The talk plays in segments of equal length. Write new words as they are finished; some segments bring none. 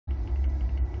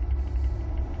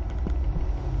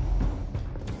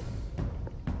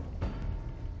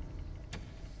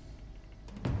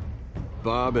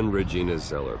Bob and Regina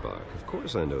Zellerbach. Of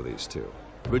course I know these two.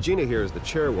 Regina here is the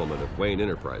chairwoman of Wayne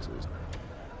Enterprises.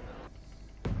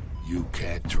 You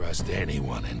can't trust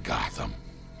anyone in Gotham.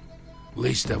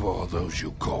 Least of all those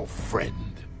you call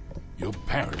friend. Your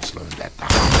parents learned that the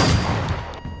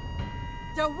hard way.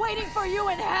 They're waiting for you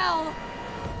in hell!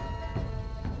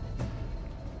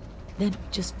 Then it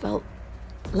just felt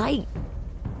light.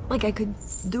 Like I could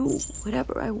do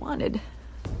whatever I wanted.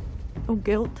 No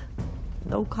guilt,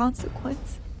 no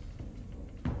consequence.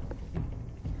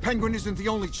 Penguin isn't the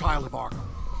only child of Arkham.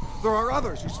 There are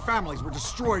others whose families were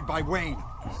destroyed by Wayne.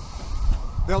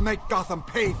 They'll make Gotham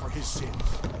pay for his sins.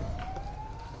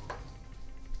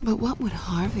 But what would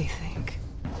Harvey think?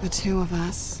 The two of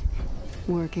us,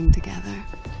 working together.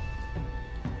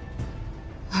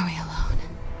 Are we alone?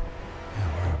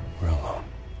 Yeah, we're alone.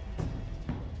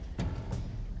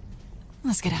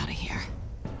 Let's get out of here.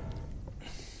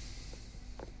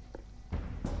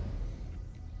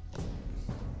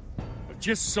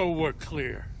 Just so we're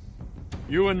clear,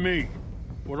 you and me,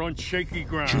 we're on shaky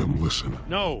ground. Jim, listen.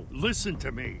 No, listen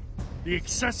to me. The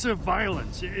excessive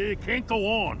violence, it can't go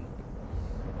on.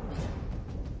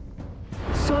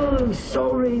 So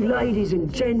sorry, ladies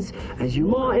and gents. As you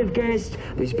might have guessed,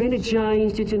 there's been a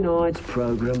change to tonight's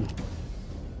program.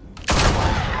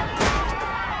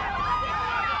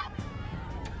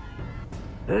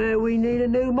 We need a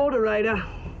new moderator.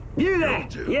 You there?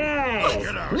 Yes!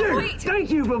 You! Thank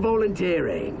you for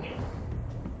volunteering.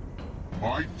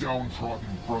 My downtrodden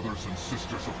brothers and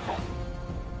sisters of Gotham,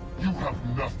 you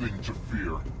have nothing to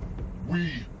fear.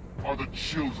 We are the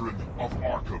children of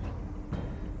Arkham.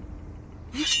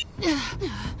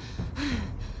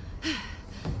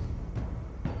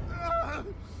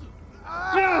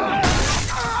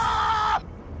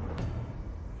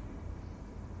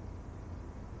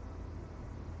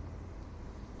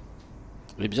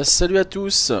 Eh bien salut à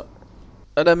tous,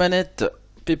 à la manette,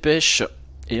 Pépèche,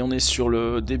 et on est sur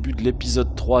le début de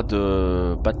l'épisode 3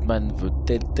 de Batman The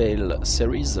Telltale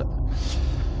Series.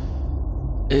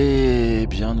 Et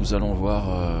bien nous allons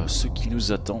voir ce qui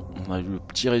nous attend. On a eu le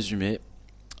petit résumé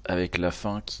avec la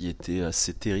fin qui était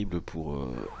assez terrible pour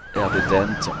Herb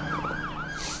Dent,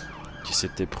 qui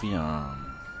s'était pris un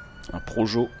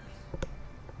projo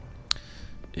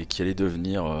et qui allait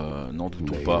devenir, n'en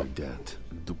doutons pas,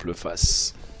 double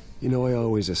face. You know, I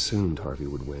always assumed Harvey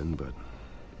would win, but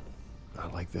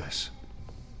not like this.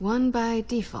 Won by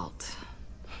default.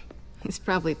 He's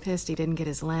probably pissed he didn't get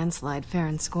his landslide fair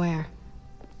and square.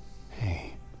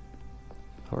 Hey,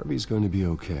 Harvey's going to be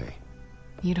okay.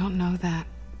 You don't know that.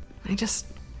 I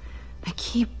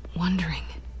keep wondering.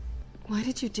 Why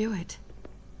did you do it?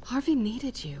 Harvey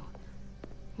needed you.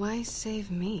 Why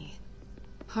save me?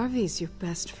 Harvey's your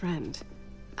best friend.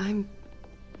 I'm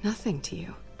nothing to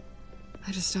you.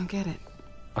 I just don't get it.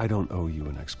 I don't owe you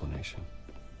an explanation.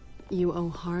 You owe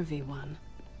Harvey one.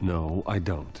 No, I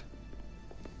don't.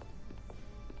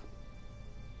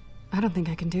 I don't think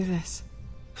I can do this.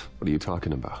 What are you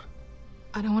talking about?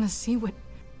 I don't want to see what...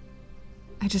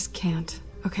 I just can't,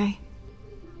 okay?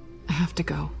 I have to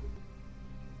go.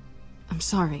 I'm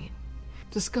sorry.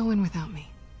 Just go in without me.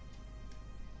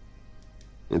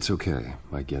 It's okay,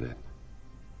 I get it.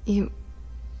 You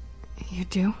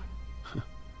do?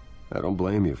 I don't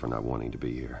blame you for not wanting to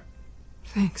be here.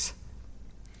 Thanks.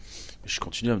 Je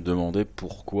continue à me demander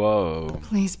pourquoi,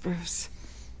 Please, Bruce.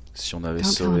 si on avait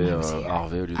sauvé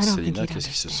Harvey au lieu de Selina, qu'est-ce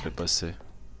qui se serait passé?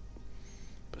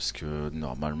 Parce que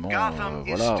normalement, voilà, on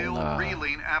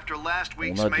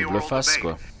a double face,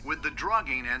 quoi. With the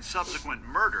drugging and subsequent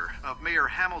murder of Mayor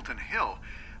Hamilton Hill,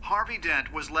 Harvey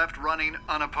Dent was left running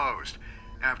unopposed.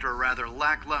 After a rather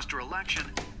lackluster election,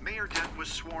 Mayor Dent was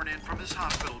sworn in from his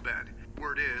hospital bed.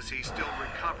 Word is he's still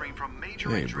recovering from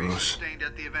major injuries sustained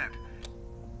at the event.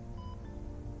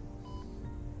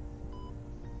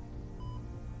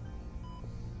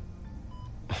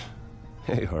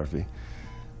 Hey, Harvey.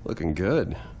 Looking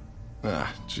good.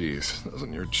 Ah, jeez.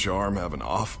 Doesn't your charm have an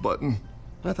off button?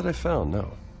 Not that I found,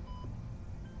 no.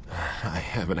 I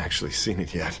haven't actually seen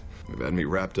it yet. You've had me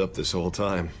wrapped up this whole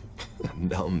time.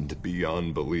 Numbed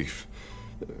beyond belief.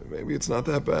 Maybe it's not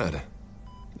that bad.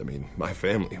 I mean, my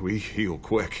family, we heal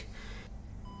quick.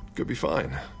 Could be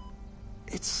fine.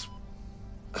 It's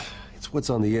what's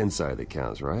on the inside that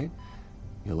counts, right?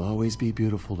 You'll always be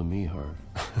beautiful to me, Harv.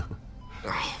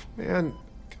 Oh, man.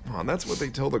 Come on, that's what they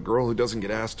tell the girl who doesn't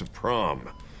get asked to prom.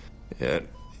 Yeah,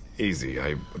 easy.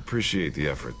 I appreciate the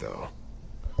effort, though.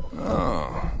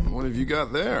 Oh, what have you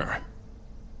got there?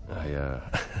 I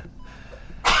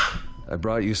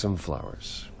brought you some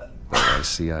flowers. They're I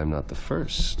see I'm not the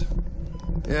first.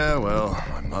 Yeah, well,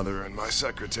 my mother and my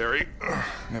secretary.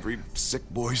 Every sick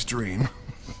boy's dream.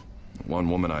 One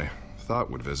woman I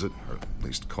thought would visit, or at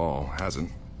least call,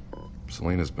 hasn't.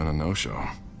 Selena's been a no-show.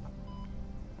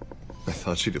 I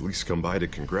thought she'd at least come by to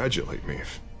congratulate me,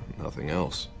 if nothing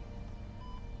else.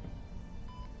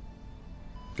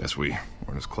 Guess we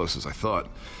weren't as close as I thought.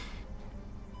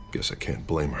 Guess I can't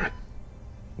blame her.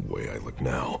 The way I look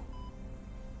now.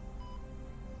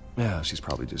 Yeah, she's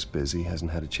probably just busy,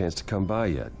 hasn't had a chance to come by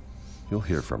yet. You'll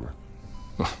hear from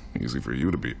her. Easy for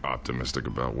you to be optimistic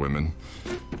about women.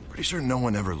 Pretty sure no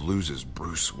one ever loses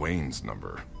Bruce Wayne's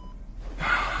number.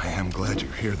 I am glad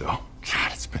you're here, though.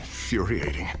 God, it's been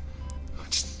infuriating.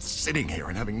 Just sitting here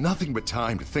and having nothing but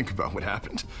time to think about what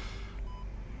happened.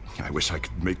 I wish I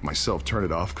could make myself turn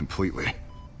it off completely.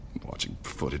 Watching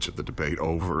footage of the debate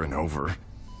over and over.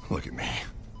 Look at me,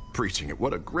 preaching at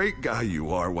what a great guy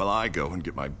you are while I go and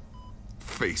get my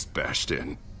face bashed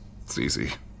in. It's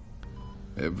easy.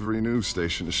 Every news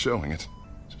station is showing it.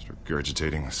 Just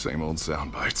regurgitating the same old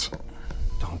sound bites.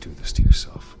 Don't do this to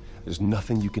yourself. There's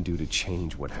nothing you can do to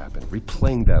change what happened.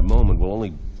 Replaying that moment will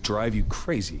only drive you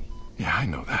crazy. Yeah, I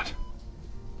know that.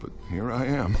 But here I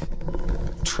am.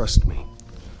 Trust me.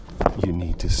 You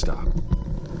need to stop.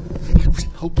 I was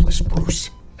helpless,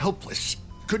 Bruce. Helpless.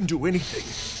 Couldn't do anything.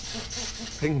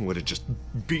 Penguin would have just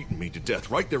beaten me to death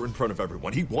right there in front of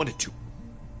everyone. He wanted to.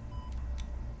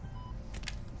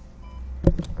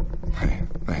 Hey,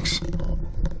 thanks.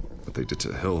 What they did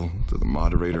to Hill, to the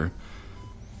moderator,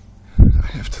 I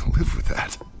have to live with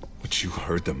that. But you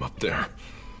heard them up there.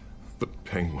 The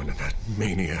Penguin and that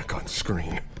maniac on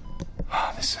screen.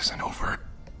 This isn't over.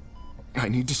 I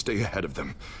need to stay ahead of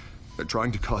them. They're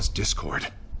trying to cause discord.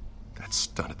 That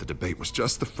stunt at the debate was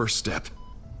just the first step.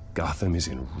 Gotham is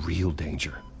in real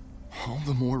danger. All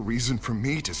the more reason for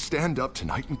me to stand up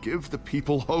tonight and give the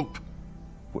people hope.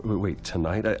 Wait,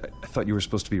 tonight? I thought you were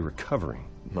supposed to be recovering.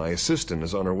 My assistant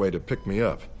is on her way to pick me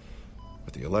up.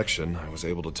 With the election, I was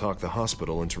able to talk the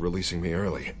hospital into releasing me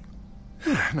early.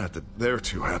 Not that they're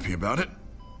too happy about it.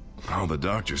 All the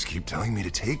doctors keep telling me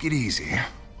to take it easy.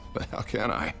 But how can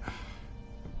I?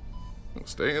 Well,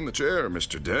 stay in the chair,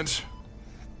 Mr. Dent.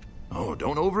 Oh,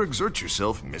 don't overexert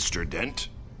yourself, Mr. Dent.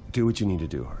 Do what you need to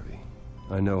do, Harvey.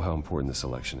 I know how important this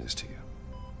election is to you.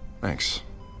 Thanks.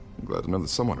 I'm glad to know that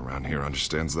someone around here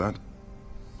understands that.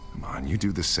 Come on, you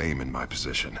do the same in my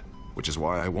position. Which is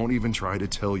why I won't even try to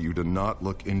tell you to not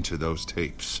look into those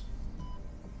tapes.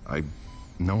 I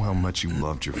know how much you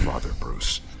loved your father,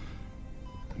 Bruce.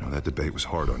 I know that debate was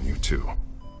hard on you, too.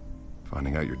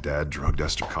 Finding out your dad drugged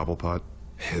Esther Cobblepot,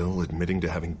 Hill admitting to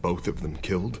having both of them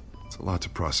killed. It's a lot to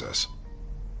process.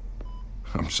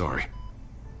 I'm sorry.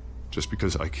 Just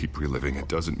because I keep reliving it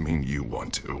doesn't mean you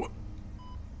want to.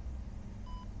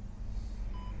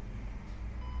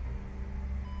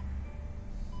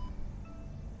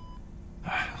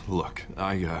 Look,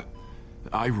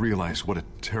 I realize what a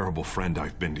terrible friend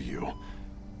I've been to you.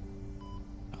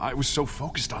 I was so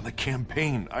focused on the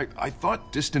campaign. I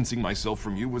thought distancing myself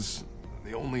from you was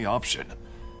the only option.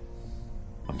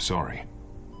 I'm sorry.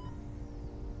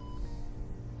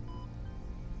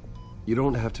 You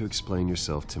don't have to explain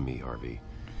yourself to me, Harvey.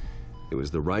 It was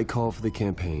the right call for the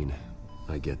campaign.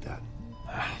 I get that.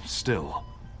 Still,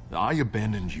 I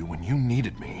abandoned you when you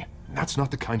needed me. That's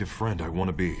not the kind of friend I want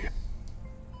to be.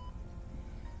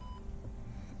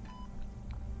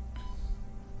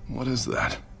 What is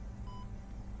that?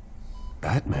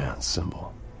 Batman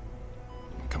symbol.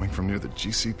 Coming from near the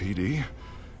GCPD?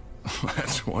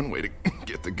 That's one way to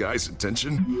get the guy's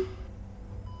attention.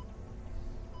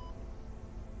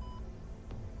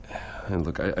 And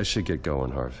look, I should get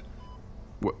going, Harv.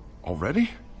 What, already?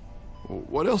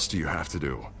 What else do you have to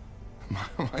do?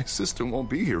 My assistant won't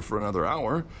be here for another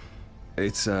hour.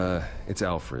 It's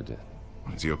Alfred.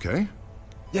 Is he okay?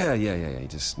 Yeah, he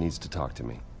just needs to talk to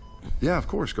me. Yeah, of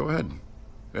course, go ahead.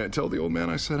 Tell the old man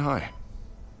I said hi.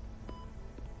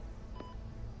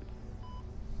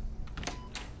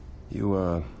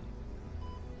 You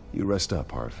rest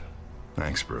up, Harv.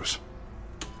 Thanks, Bruce.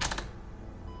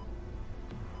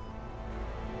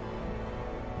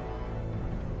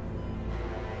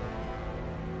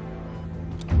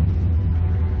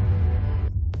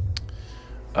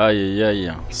 Aïe aïe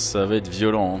aïe, ça va être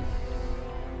violent. Hein.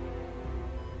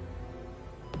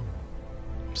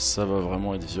 Ça va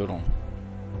vraiment être violent.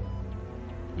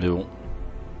 Mais bon.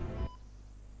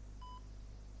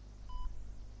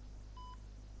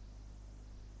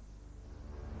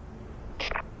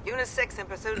 Unit 6 in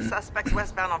pursuit of suspects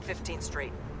westbound on 15th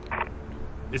Street.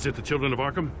 Is it the children of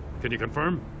Arkham? Can you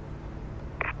confirm?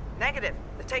 Negative.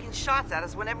 They're taking shots at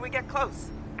us whenever we get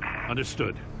close.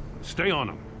 Understood. Stay on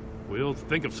them. We'll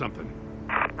think of something.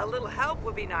 A little help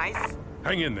would be nice.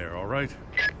 Hang in there, all right?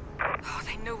 Oh,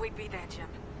 they knew we'd be there, Jim.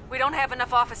 We don't have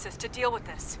enough officers to deal with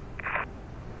this.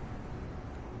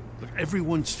 Look,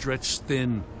 everyone's stretched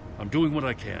thin. I'm doing what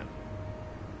I can.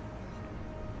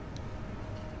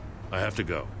 I have to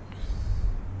go.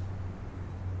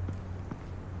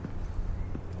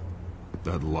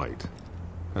 That light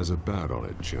has a bat on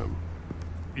it, Jim.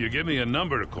 You give me a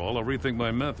number to call, I'll rethink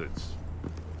my methods.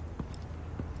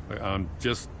 I'm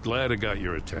just glad I got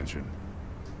your attention.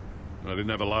 I didn't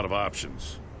have a lot of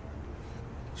options.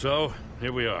 So,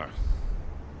 here we are.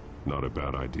 Not a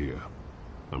bad idea.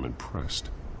 I'm impressed.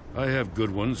 I have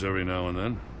good ones every now and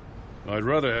then. I'd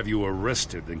rather have you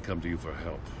arrested than come to you for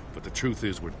help. But the truth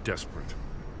is, we're desperate.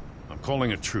 I'm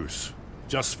calling a truce.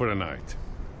 Just for tonight.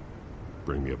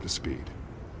 Bring me up to speed.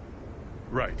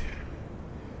 Right.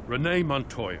 Renee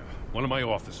Montoya, one of my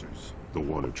officers. The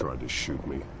one who tried to shoot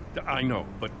me. I know,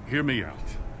 but hear me out.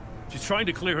 She's trying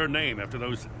to clear her name after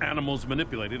those animals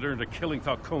manipulated her into killing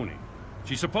Falcone.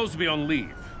 She's supposed to be on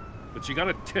leave, but she got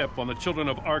a tip on the Children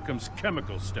of Arkham's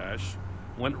chemical stash,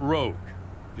 went rogue.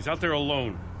 She's out there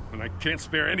alone, and I can't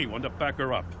spare anyone to back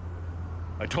her up.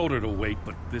 I told her to wait,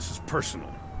 but this is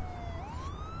personal.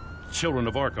 Children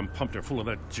of Arkham pumped her full of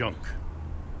that junk.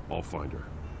 I'll find her.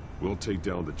 We'll take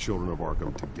down the Children of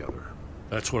Arkham together.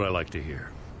 That's what I like to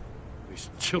hear. These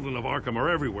Children of Arkham are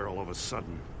everywhere all of a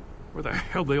sudden. Where the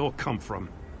hell they all come from?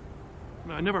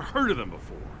 I never heard of them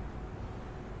before.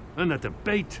 And that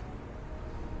debate.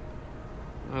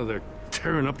 Oh, they're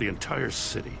tearing up the entire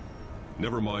city.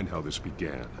 Never mind how this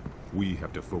began. We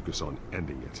have to focus on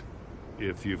ending it.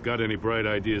 If you've got any bright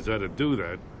ideas how to do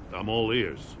that, I'm all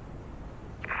ears.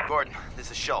 Gordon, this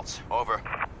is Schultz. Over.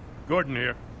 Gordon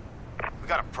here. We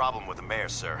got a problem with the mayor,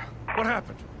 sir. What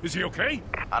happened? Is he okay?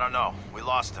 I don't know. We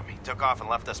lost him. He took off and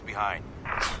left us behind.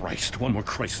 Christ, one more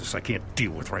crisis I can't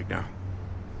deal with right now.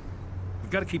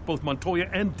 We've got to keep both Montoya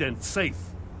and Dent safe.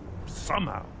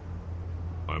 Somehow.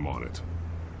 I'm on it.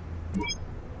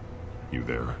 You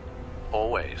there?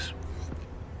 Always.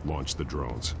 Launch the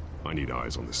drones. I need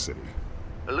eyes on the city.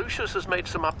 Lucius has made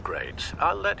some upgrades.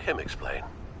 I'll let him explain.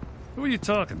 Who are you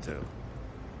talking to?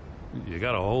 You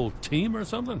got a whole team or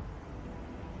something?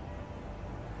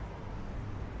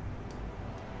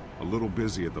 A little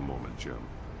busy at the moment, Jim.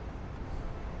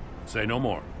 Say no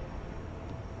more.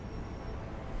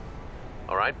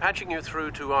 All right, patching you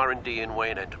through to R&D in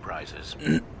Wayne Enterprises.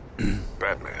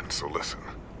 Batman, so listen.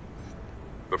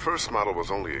 The first model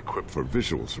was only equipped for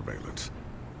visual surveillance,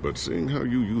 but seeing how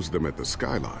you use them at the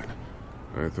Skyline,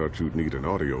 I thought you'd need an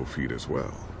audio feed as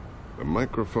well. The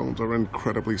microphones are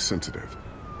incredibly sensitive.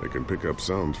 They can pick up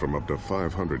sounds from up to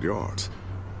 500 yards.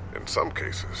 In some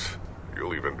cases,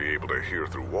 you'll even be able to hear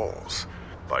through walls,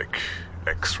 like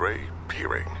X-ray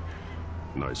peering.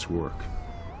 Nice work.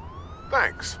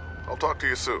 Thanks. I'll talk to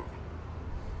you soon.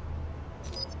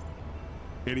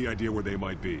 Any idea where they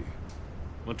might be?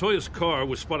 Montoya's car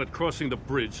was spotted crossing the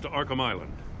bridge to Arkham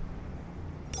Island.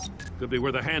 Could be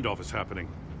where the handoff is happening.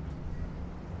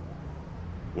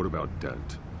 What about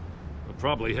Dent? We're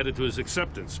probably headed to his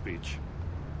acceptance speech.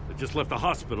 They just left the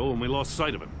hospital and we lost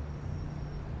sight of him.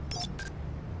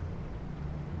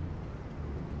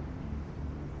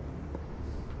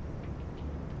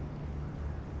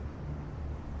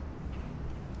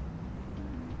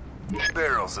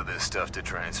 Barrels of this stuff to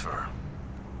transfer.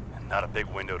 And not a big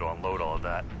window to unload all of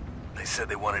that. They said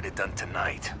they wanted it done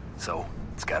tonight, so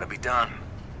it's gotta be done.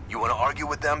 You wanna argue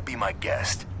with them? Be my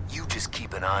guest. You just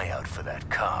keep an eye out for that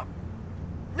cop.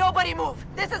 Nobody move!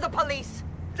 This is the police!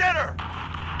 Get her!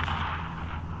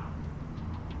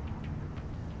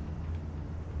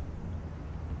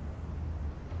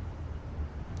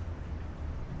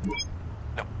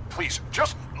 No, please,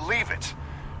 just leave it.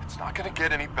 It's not gonna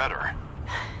get any better.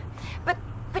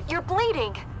 But you're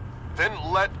bleeding. Then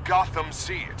let Gotham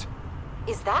see it.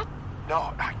 Is that?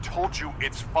 No, I told you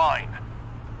it's fine.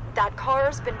 That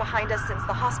car's been behind us since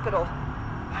the hospital.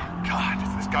 God,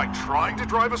 is this guy trying to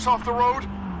drive us off the road?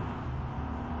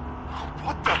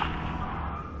 What the?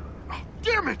 Oh,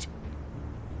 damn it!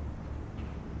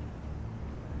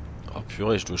 Oh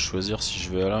purée, je dois choisir si je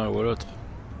vais à l'un ou à l'autre.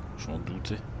 J'en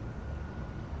doutais.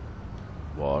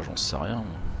 Bon, j'en sais rien.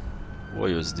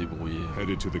 Ouais, il va se débrouiller.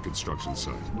 Headed to the construction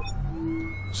site.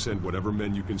 Send whatever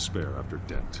men you can spare after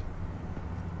Dent.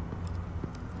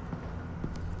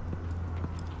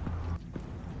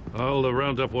 I'll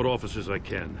round up what officers I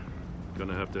can.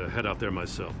 Gonna have to head out there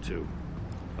myself, too.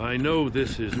 I know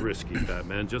this is risky,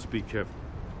 Batman. Just be careful.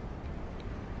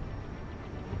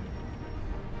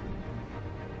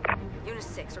 Unit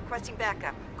 6, requesting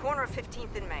backup. Corner of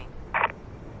 15th and Main.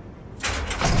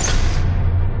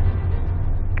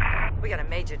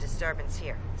 major disturbance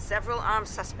here. Several armed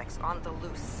suspects on the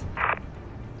loose.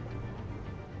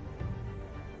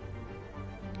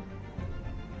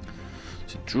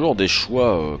 C'est toujours des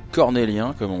choix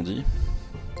cornéliens, comme on dit.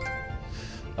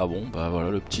 Ah bon, bah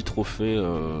voilà, le petit trophée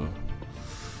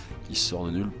qui sort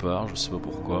de nulle part, je sais pas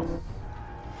pourquoi.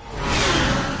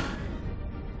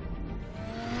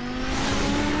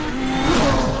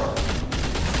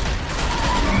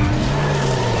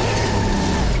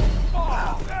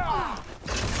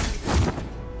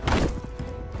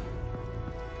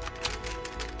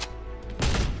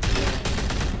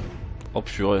 Oh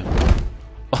purée.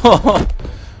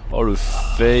 Oh le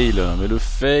fail, mais le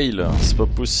fail, c'est pas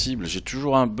possible, j'ai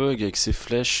toujours un bug avec ces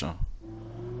flèches.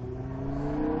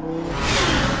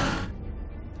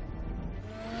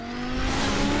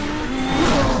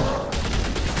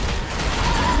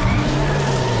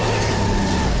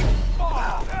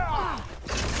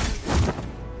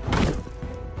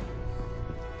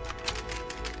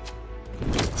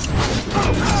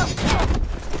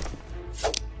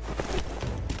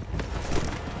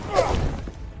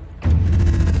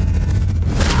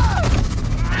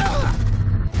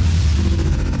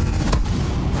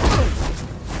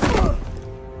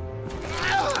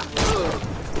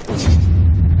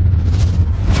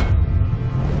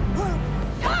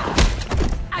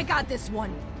 This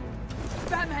one.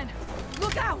 Batman,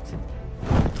 look out!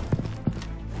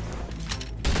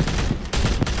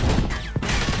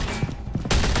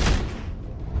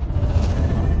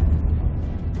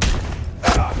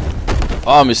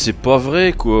 Ah mais c'est pas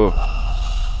vrai quoi.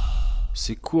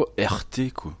 C'est quoi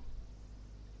RT quoi?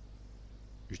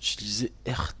 Utiliser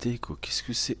RT quoi. Qu'est-ce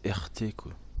que c'est RT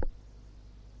quoi?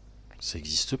 Ça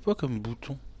existe pas comme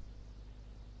bouton.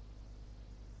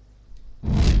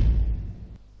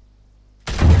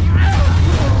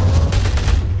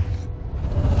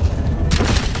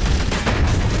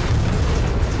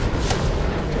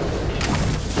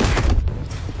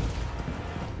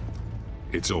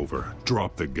 It's over.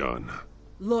 Drop the gun.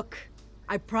 Look,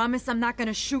 I promise I'm not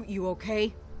gonna shoot you,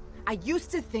 okay? I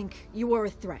used to think you were a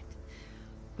threat.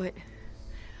 But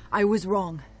I was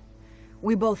wrong.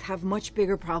 We both have much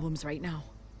bigger problems right now.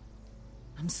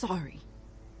 I'm sorry.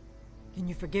 Can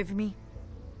you forgive me?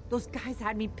 Those guys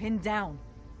had me pinned down.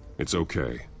 It's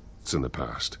okay. It's in the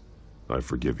past. I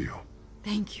forgive you.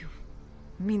 Thank you.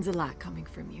 It means a lot coming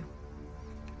from you.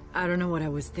 I don't know what I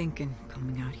was thinking,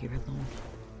 coming out here alone.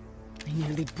 I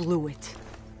nearly blew it.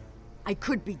 I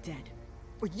could be dead.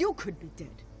 Or you could be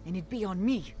dead. And it'd be on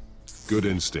me. Good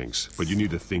instincts, but you need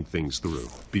to think things through.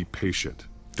 Be patient.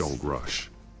 Don't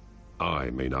rush. I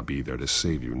may not be there to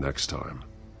save you next time.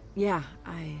 Yeah,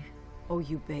 I owe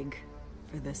you big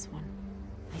for this one.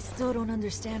 I still don't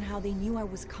understand how they knew I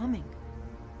was coming.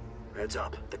 Heads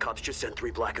up. The cops just sent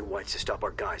 3 black and whites to stop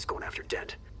our guys going after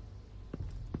Dent.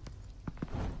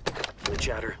 The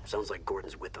chatter sounds like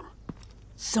Gordon's with them.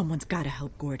 Someone's gotta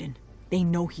help Gordon. They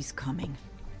know he's coming.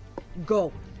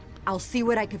 Go. I'll see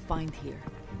what I can find here.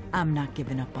 I'm not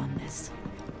giving up on this.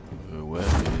 Ouais,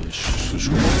 je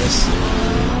comprends pas.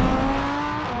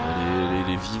 Elle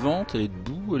est vivante, elle est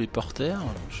debout, elle est par terre.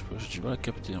 Je sais pas, j'ai du mal à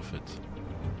capter en fait.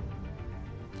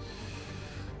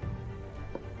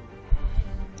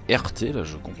 RT, là,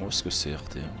 je comprends pas ce que c'est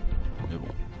RT. Hein. Mais bon, on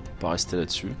va pas rester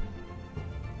là-dessus.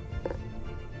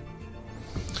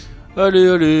 Allez,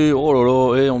 allez, oh là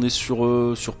là, hey, on est sur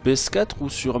PS4 ou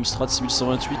sur Amstrad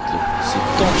 6128 là. C'est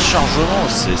tant de chargement,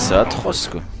 c'est atroce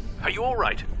quoi. Are you all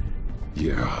right?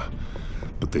 Yeah,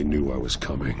 but they knew I was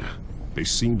coming. They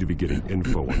seem to be getting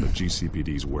info on the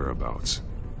GCPD's whereabouts.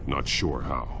 Not sure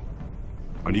how.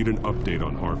 I need an update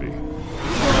on Harvey.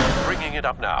 Bringing it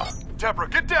up now. Deborah,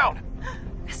 get down!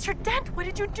 Mr. Dent, what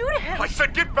did you do to him? I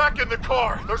said get back in the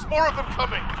car! There's more of them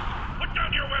coming! Put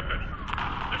down your weapon!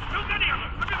 There's too many of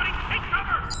them! Everybody take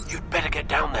cover! You'd better get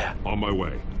down there. On my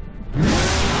way.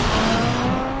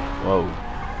 Wow.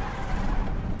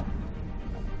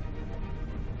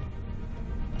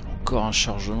 Encore un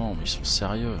chargement, mais ils sont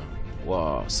sérieux.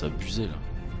 Waouh, c'est abusé là.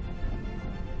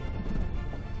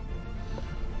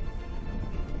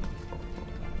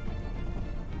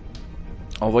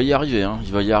 On va y arriver, hein.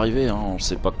 Il va y arriver, hein. On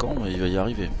sait pas quand, mais il va y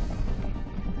arriver.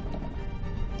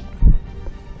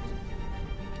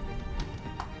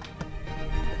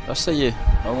 Ah ça y est,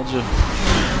 oh mon dieu.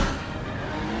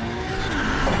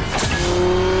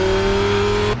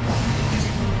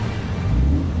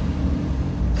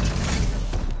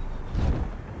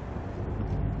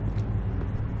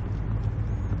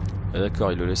 Ah,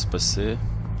 d'accord, il le laisse passer.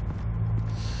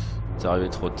 T'es arrivé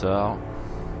trop tard.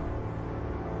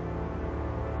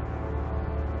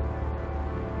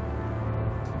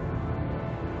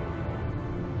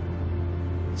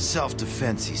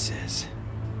 Self-defense, he says.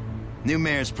 New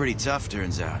mayor's pretty tough,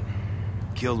 turns out.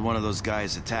 Killed one of those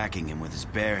guys attacking him with his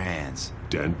bare hands.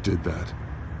 Dent did that?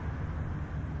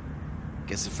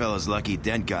 Guess the fella's lucky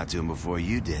Dent got to him before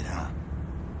you did, huh?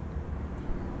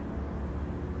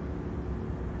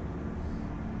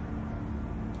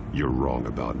 You're wrong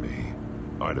about me.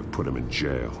 I'd have put him in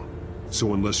jail.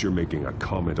 So unless you're making a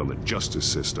comment on the justice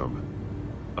system,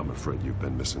 I'm afraid you've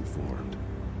been misinformed.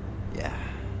 Yeah,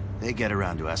 they get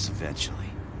around to us eventually.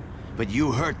 But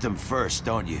you hurt them first,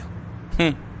 don't you?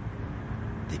 They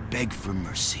beg for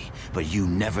mercy, but you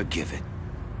never give it.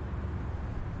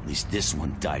 At least this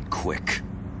one died quick.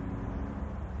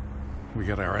 We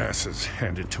got our asses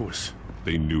handed to us.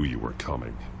 They knew you were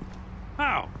coming.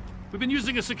 How? We've been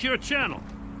using a secure channel.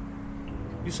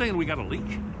 You saying we got a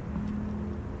leak?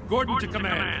 Gordon to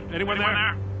command. Anyone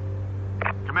there?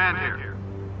 Command here.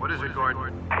 What is it,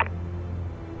 Gordon?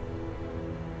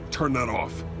 Turn that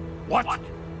off. What?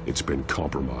 It's been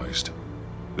compromised.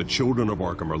 The children of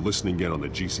Arkham are listening in on the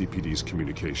GCPD's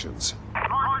communications.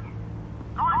 Gordon!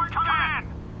 Gordon, command!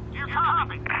 Do you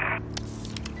copy?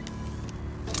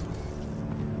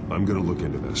 I'm gonna look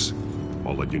into this.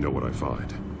 I'll let you know what I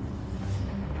find.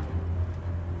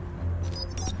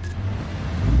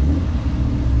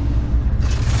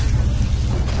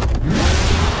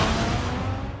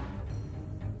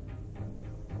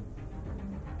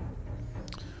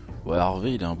 Ouais,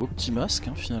 Harvey, il a un beau petit masque,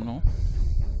 hein, finalement.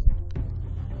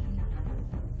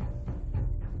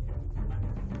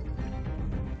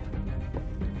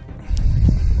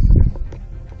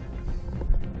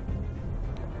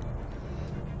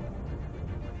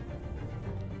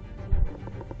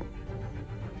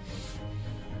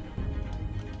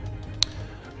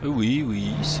 Oui,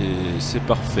 oui, c'est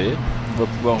parfait. On va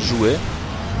pouvoir jouer.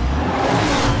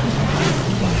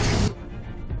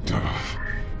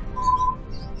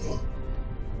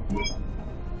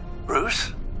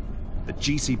 Bruce? The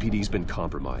GCPD's been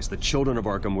compromised. The children of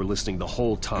Arkham were listening the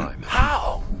whole time.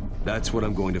 How? That's what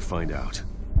I'm going to find out.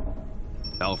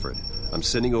 Alfred, I'm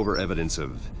sending over evidence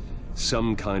of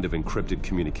some kind of encrypted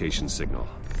communication signal.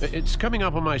 It's coming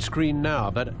up on my screen now,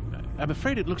 but I'm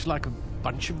afraid it looks like a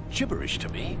bunch of gibberish to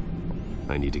me.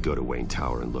 I need to go to Wayne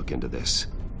Tower and look into this.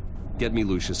 Get me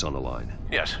Lucius on the line.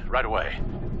 Yes, right away.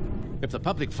 If the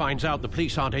public finds out the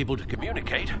police aren't able to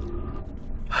communicate...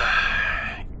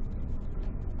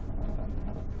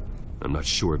 I'm not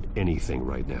sure of anything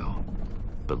right now,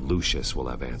 but Lucius will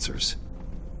have answers.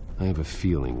 I have a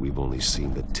feeling we've only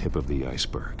seen the tip of the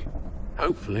iceberg.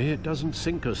 Hopefully it doesn't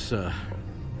sink us, sir.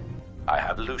 I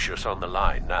have Lucius on the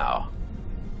line now.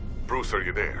 Bruce, are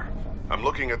you there? I'm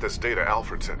looking at this data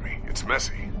Alfred sent me. It's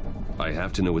messy. I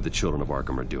have to know what the children of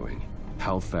Arkham are doing.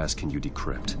 How fast can you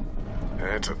decrypt?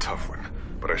 It's a tough one,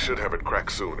 but I should have it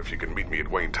cracked soon if you can meet me at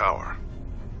Wayne Tower.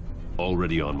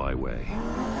 Already on my way.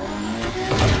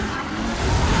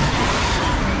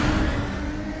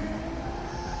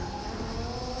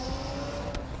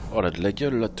 Oh, elle a de la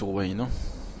gueule, la tour Wayne, hein.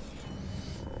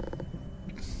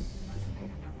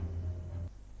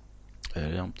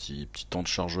 Elle a un petit temps de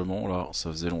chargement, là, ça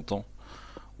faisait longtemps.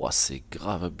 Oh, c'est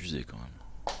grave abusé, quand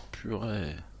même.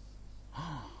 Purée. Oh,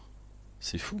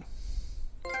 c'est fou.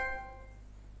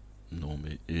 Non,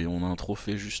 mais... Et on a un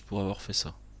trophée juste pour avoir fait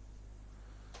ça.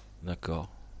 D'accord.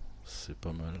 C'est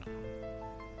pas mal.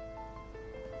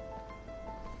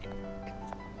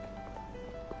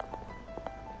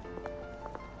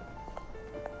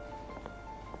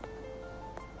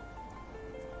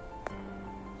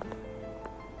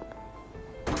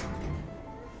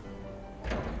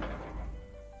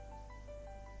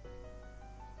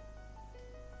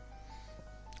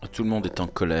 Tout le monde est en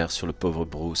colère sur le pauvre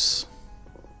Bruce.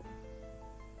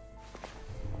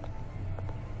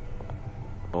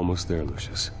 Almost there,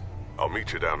 Lucius. I'll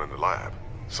meet you down in the lab.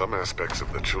 Some aspects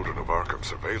of the Children of Arkham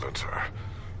surveillance are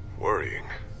worrying.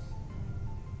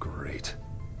 Great.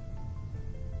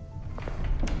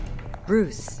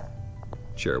 Bruce.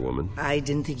 Chairwoman. I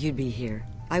didn't think you'd be here.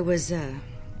 I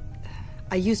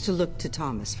used to look to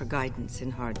Thomas for guidance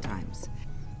in hard times.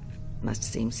 Must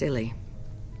seem silly.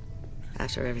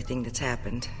 After everything that's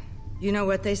happened. You know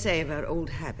what they say about old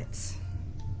habits.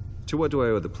 To what do I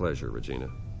owe the pleasure, Regina?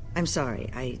 I'm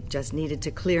sorry, I just needed to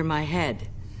clear my head.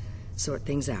 Sort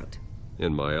things out.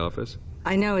 In my office?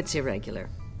 I know it's irregular,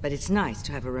 but it's nice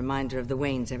to have a reminder of the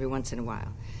Waynes every once in a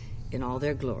while. In all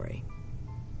their glory.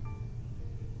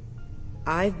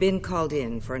 I've been called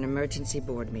in for an emergency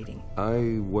board meeting.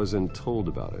 I wasn't told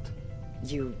about it.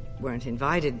 You weren't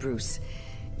invited, Bruce.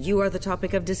 You are the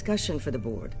topic of discussion for the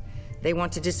board. They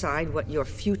want to decide what your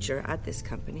future at this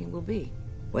company will be.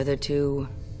 Whether to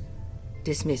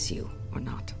dismiss you or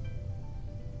not.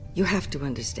 You have to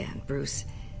understand, Bruce.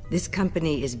 This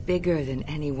company is bigger than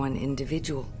any one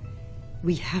individual.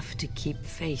 We have to keep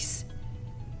face.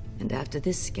 And after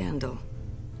this scandal...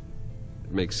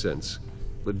 It makes sense.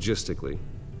 Logistically.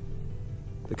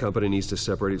 The company needs to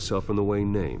separate itself from the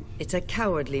Wayne name. It's a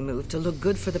cowardly move to look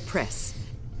good for the press.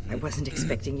 I wasn't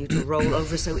expecting you to roll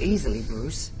over so easily,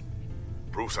 Bruce.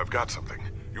 Bruce, I've got something.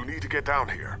 You need to get down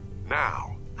here.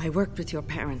 Now. I worked with your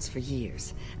parents for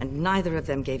years, and neither of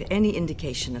them gave any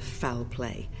indication of foul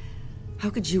play. How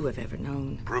could you have ever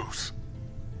known? Bruce.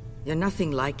 You're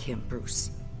nothing like him,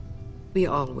 Bruce. We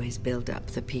always build up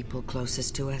the people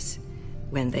closest to us.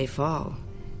 When they fall,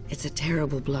 it's a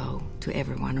terrible blow to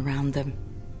everyone around them.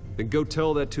 Then go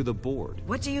tell that to the board.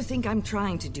 What do you think I'm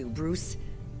trying to do, Bruce?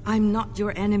 I'm not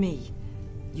your enemy.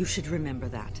 You should remember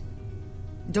that.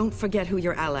 Don't forget who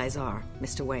your allies are,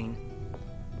 Mr. Wayne.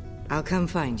 I'll come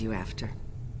find you after.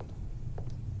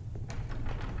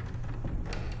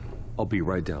 I'll be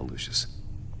right down, Lucius.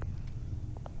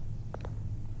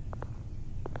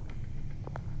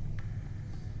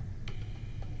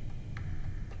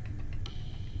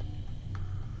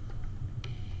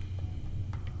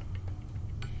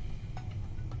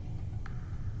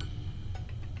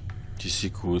 C'est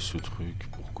quoi ce truc?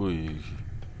 Pourquoi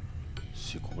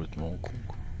c'est complètement con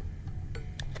quoi.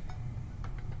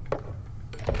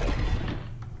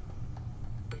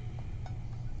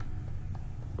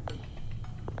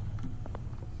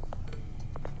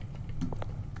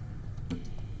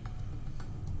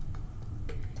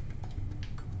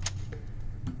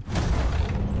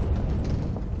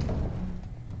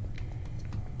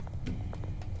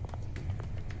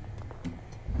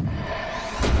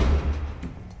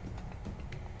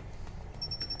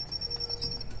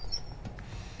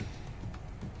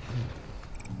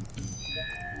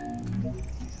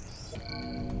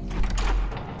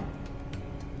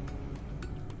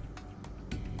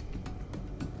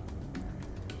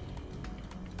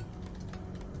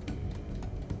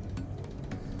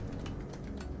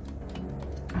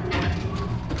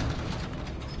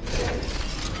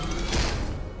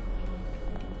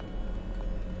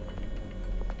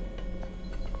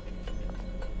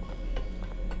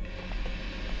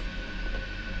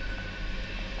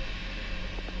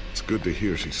 It's good to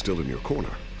hear she's still in your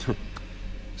corner.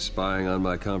 Spying on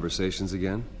my conversations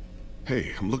again?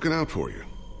 Hey, I'm looking out for you.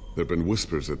 There've been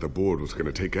whispers that the board was going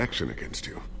to take action against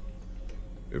you.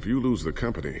 If you lose the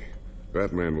company,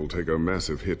 Batman will take a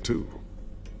massive hit too.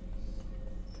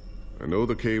 I know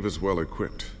the cave is well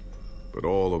equipped, but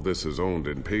all of this is owned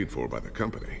and paid for by the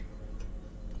company.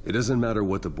 It doesn't matter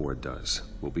what the board does.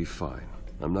 We'll be fine.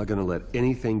 I'm not gonna let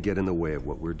anything get in the way of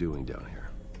what we're doing down here.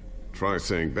 Try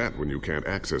saying that when you can't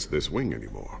access this wing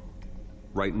anymore.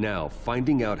 Right now,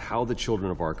 finding out how the children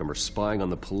of Arkham are spying on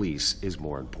the police is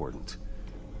more important.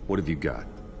 What have you got?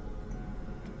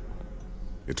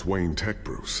 It's Wayne Tech,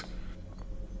 Bruce.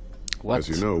 What? As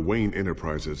you know, Wayne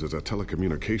Enterprises is a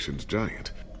telecommunications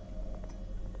giant.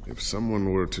 If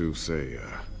someone were to, say,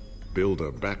 build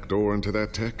a backdoor into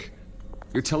that tech...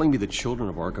 You're telling me the children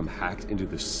of Arkham hacked into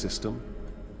this system?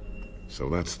 So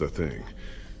that's the thing.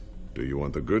 Do you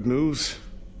want the good news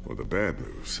or the bad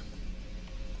news?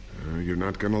 You're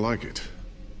not gonna like it.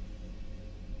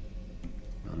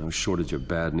 Well, no shortage of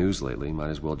bad news lately.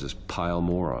 Might as well just pile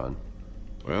more on.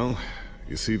 Well,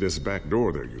 you see this back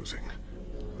door they're using?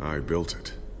 I built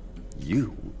it.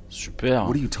 You? Super.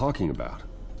 What are you talking about?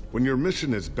 When your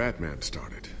mission as Batman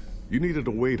started, you needed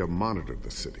a way to monitor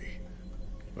the city.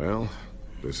 Well,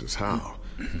 this is how.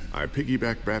 I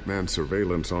piggybacked Batman's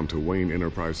surveillance onto Wayne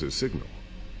Enterprises' signal.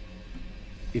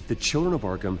 If the children of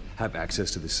Arkham have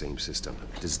access to the same system,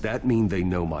 does that mean they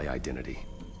know my identity?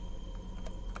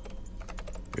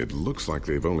 It looks like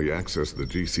they've only accessed the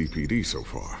GCPD so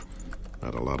far.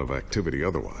 Not a lot of activity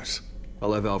otherwise.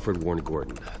 I'll have Alfred warn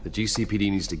Gordon. The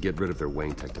GCPD needs to get rid of their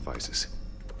Wayne Tech devices.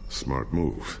 Smart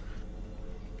move.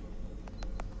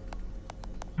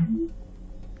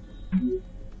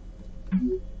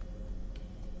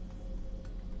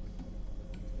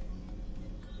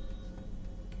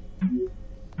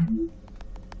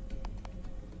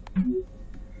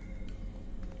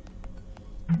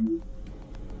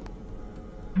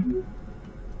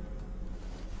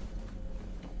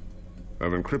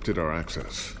 I've encrypted our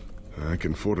access. I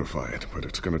can fortify it, but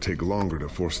it's going to take longer to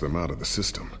force them out of the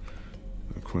system.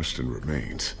 The question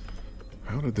remains,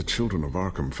 how did the children of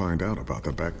Arkham find out about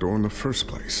the back door in the first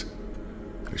place?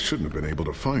 They shouldn't have been able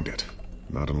to find it,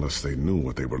 not unless they knew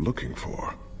what they were looking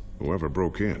for. Whoever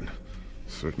broke in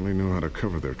certainly knew how to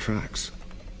cover their tracks.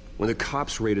 When the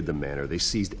cops raided the manor, they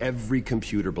seized every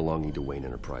computer belonging to Wayne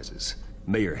Enterprises.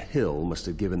 Mayor Hill must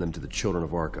have given them to the children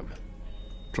of Arkham.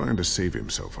 Trying to save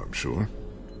himself, I'm sure.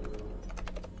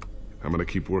 I'm gonna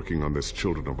keep working on this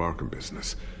Children of Arkham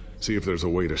business. See if there's a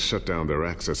way to shut down their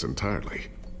access entirely.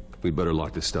 We'd better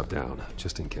lock this stuff down,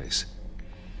 just in case.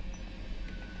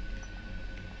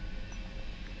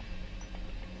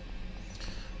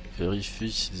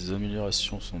 Vérifie si des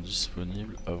améliorations sont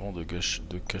disponibles avant de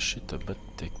cacher ta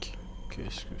Bat-Tech.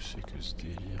 Qu'est-ce que c'est que ce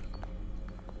délire?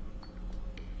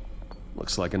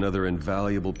 Looks like another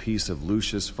invaluable piece of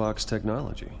Lucius Fox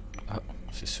technology. Ah,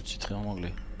 c'est sous-titré en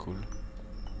anglais. Cool.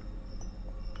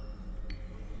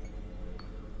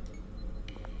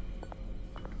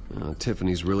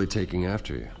 Tiffany's really taking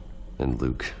after you. And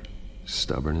Luke,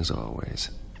 stubborn as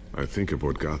always. I think of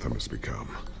what Gotham has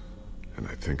become, and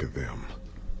I think of them.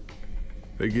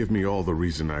 They give me all the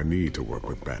reason I need to work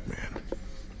with Batman.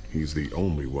 He's the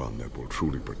only one that will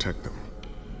truly protect them.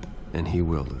 And he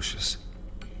will, Lucius.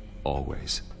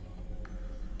 Always.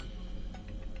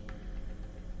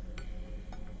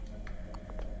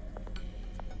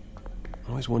 I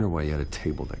always wonder why you had a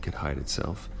table that could hide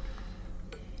itself.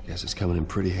 Guess it's coming in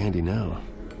pretty handy now.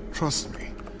 Trust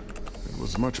me, it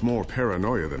was much more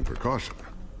paranoia than precaution.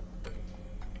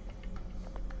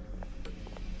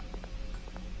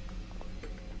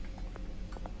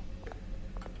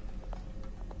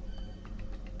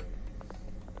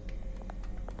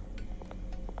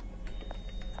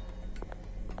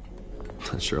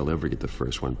 Not sure I'll ever get the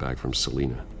first one back from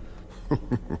Selina.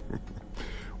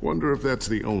 Wonder if that's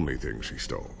the only thing she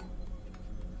stole.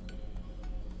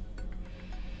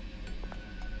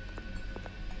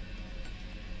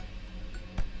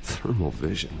 Thermal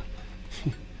vision.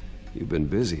 You've been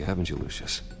busy, haven't you,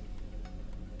 Lucius?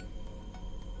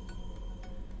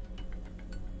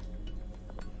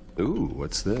 Ooh,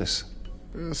 what's this?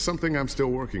 Something I'm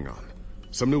still working on.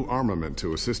 Some new armament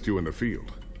to assist you in the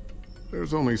field.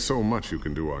 There's only so much you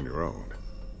can do on your own.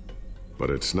 But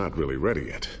it's not really ready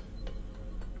yet.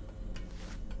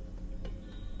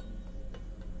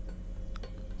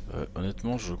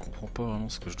 Honnêtement, je comprends pas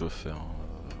vraiment ce que je dois faire.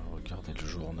 Regardez le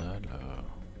journal.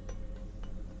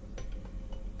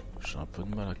 J'ai un peu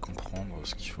de mal à comprendre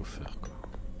ce qu'il faut faire, quoi.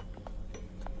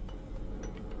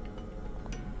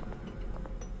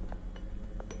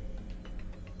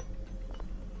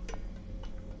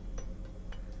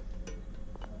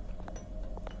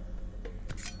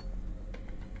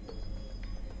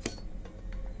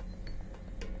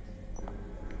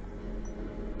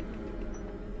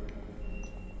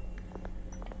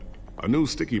 A new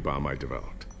sticky bomb I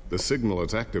developed. The signal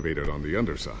is activated on the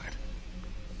underside.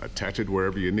 Attach it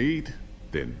wherever you need,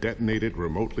 then detonate it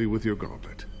remotely with your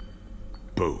gauntlet.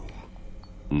 Boom.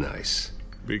 Nice.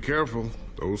 Be careful.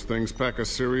 Those things pack a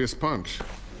serious punch.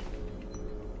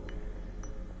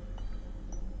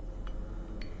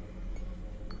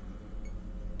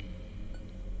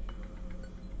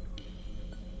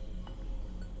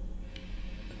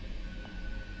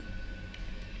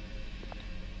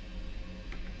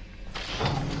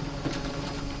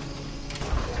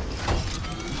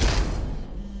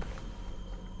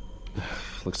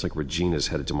 Looks like Regina's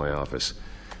headed to my office.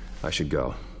 I should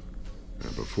go.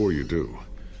 And before you do...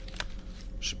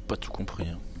 J'ai pas tout compris,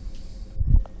 hein.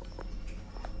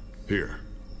 Here.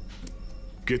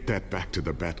 Get that back to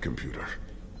the Bat computer.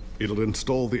 It'll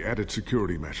install the added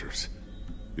security measures.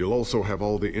 You'll also have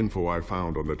all the info I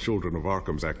found on the Children of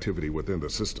Arkham's activity within the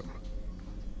system.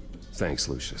 Thanks,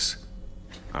 Lucius.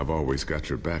 I've always got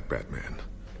your back, Batman.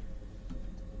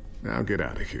 Now get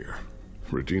out of here.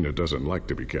 Regina doesn't like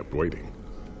to be kept waiting.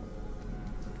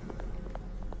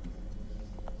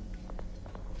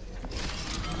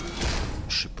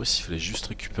 Je sais pas s'il fallait juste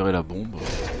récupérer la bombe.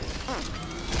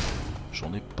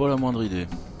 J'en ai pas la moindre idée.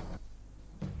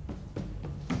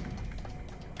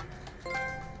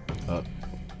 Ah.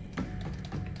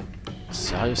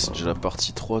 Sérieux, c'est déjà la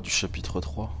partie 3 du chapitre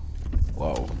 3.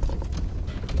 Waouh.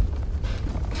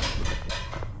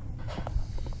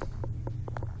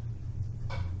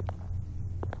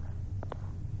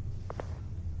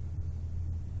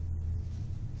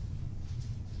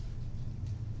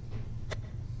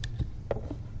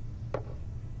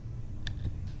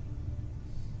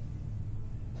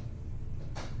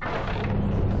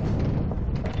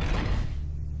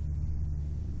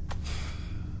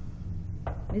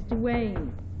 Mr.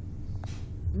 Wayne.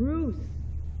 Bruce.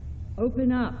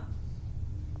 Open up.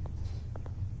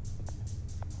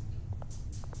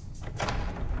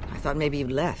 I thought maybe you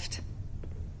left.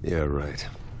 Yeah, right.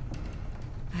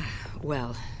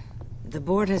 Well, the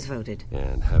board has voted.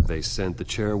 And have they sent the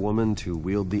chairwoman to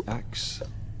wield the axe?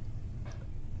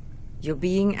 You're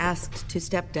being asked to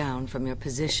step down from your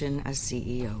position as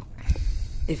CEO.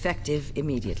 Effective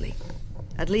immediately.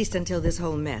 At least until this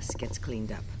whole mess gets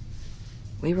cleaned up.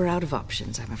 We were out of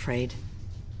options, I'm afraid.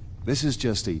 This is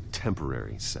just a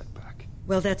temporary setback.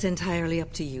 Well, that's entirely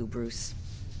up to you, Bruce.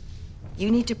 You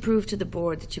need to prove to the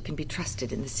board that you can be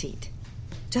trusted in the seat.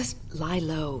 Just lie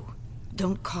low.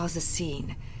 Don't cause a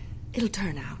scene. It'll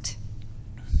turn out.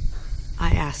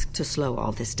 I asked to slow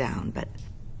all this down, but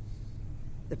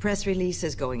the press release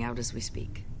is going out as we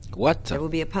speak. What? There will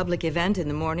be a public event in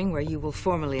the morning where you will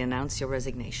formally announce your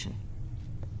resignation.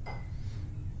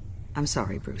 I'm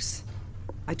sorry, Bruce.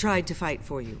 I tried to fight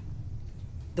for you.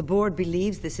 The board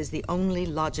believes this is the only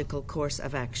logical course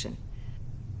of action.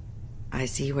 I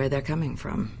see where they're coming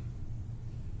from.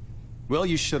 Well,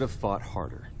 you should have fought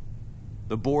harder.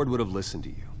 The board would have listened to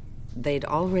you. They'd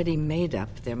already made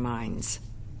up their minds.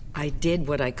 I did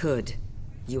what I could.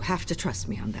 You have to trust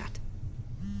me on that.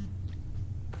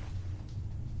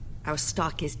 Our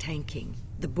stock is tanking.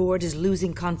 The board is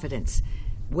losing confidence.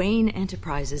 Wayne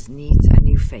Enterprises needs a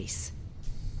new face.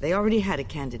 They already had a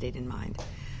candidate in mind.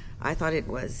 I thought it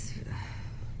was...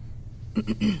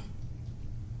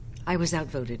 I was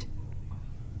outvoted.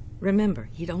 Remember,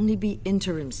 he'd only be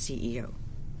interim CEO,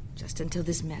 just until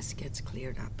this mess gets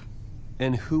cleared up.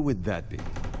 And who would that be?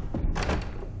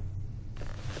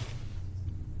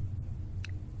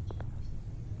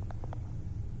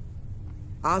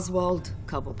 Oswald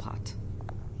Cobblepot.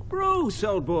 Bruce,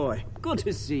 old boy. Good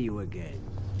to see you again.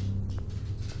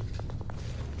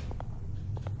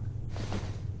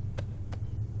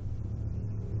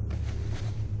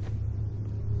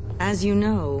 As you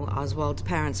know, Oswald's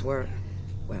parents were,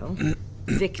 well,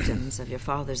 victims of your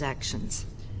father's actions.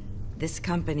 This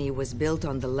company was built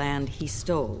on the land he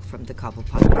stole from the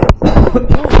Cobblepot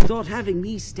family. I thought having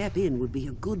me step in would be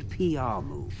a good PR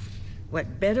move.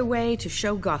 What better way to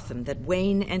show Gotham that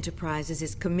Wayne Enterprises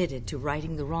is committed to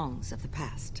righting the wrongs of the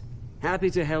past? Happy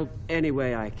to help any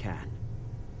way I can.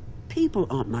 People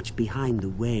aren't much behind the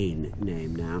Wayne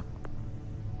name now.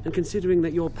 And considering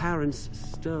that your parents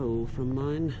stole from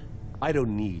mine... I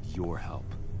don't need your help.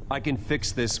 I can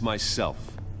fix this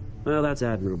myself. Well, that's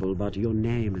admirable, but your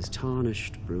name is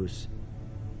tarnished, Bruce.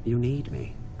 You need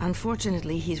me.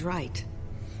 Unfortunately, he's right.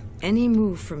 Any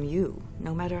move from you,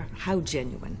 no matter how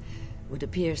genuine, would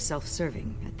appear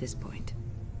self-serving at this point.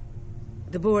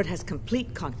 The board has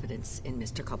complete confidence in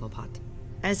Mr. Cobblepot.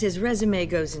 As his resume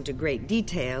goes into great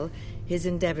detail, his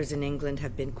endeavors in England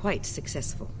have been quite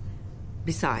successful.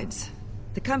 Besides,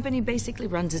 the company basically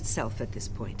runs itself at this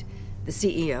point. The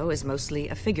CEO is mostly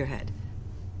a figurehead.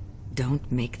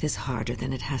 Don't make this harder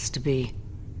than it has to be.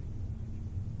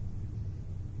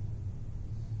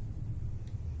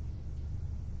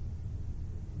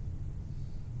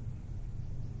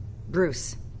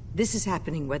 Bruce, this is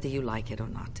happening whether you like it or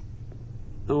not.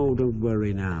 Oh, don't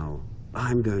worry now.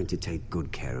 I'm going to take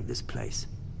good care of this place.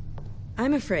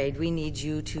 I'm afraid we need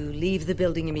you to leave the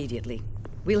building immediately.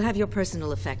 We'll have your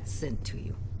personal effects sent to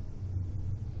you.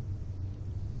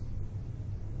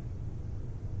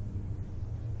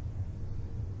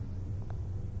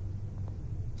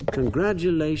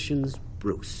 Congratulations,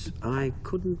 Bruce. I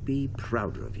couldn't be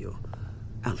prouder of you.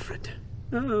 Alfred.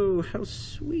 Oh, how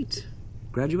sweet.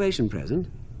 Graduation present?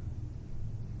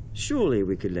 Surely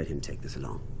we could let him take this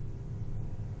along.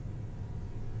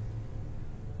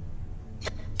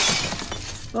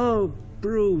 Oh,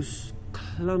 Bruce.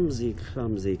 Clumsy,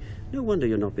 clumsy. No wonder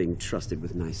you're not being trusted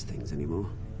with nice things anymore.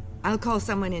 I'll call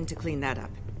someone in to clean that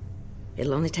up.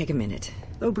 It'll only take a minute.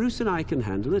 Oh, Bruce and I can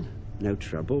handle it. No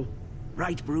trouble.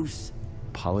 Right, Bruce?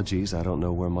 Apologies, I don't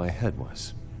know where my head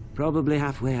was. Probably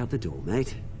halfway out the door,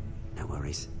 mate. No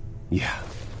worries. Yeah,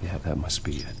 that must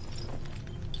be it.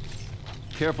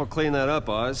 Careful clean that up,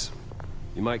 Oz.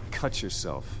 You might cut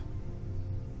yourself.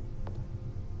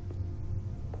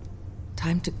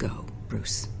 Time to go,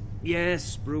 Bruce.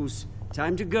 Yes, Bruce.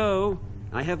 Time to go.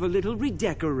 I have a little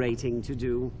redecorating to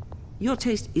do. Your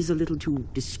taste is a little too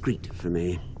discreet for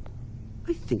me.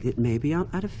 I think that maybe I'll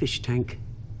add a fish tank.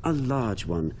 A large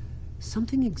one.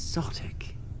 Something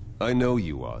exotic. I know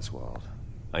you, Oswald.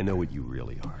 I know what you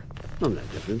really are. I'm no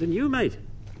different than you, mate.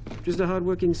 Just a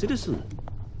hard-working citizen.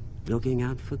 Looking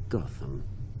out for Gotham.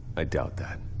 I doubt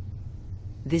that.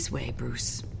 This way,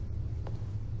 Bruce.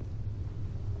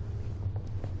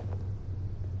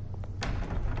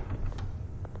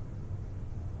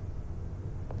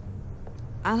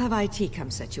 I'll have IT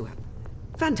come set you up.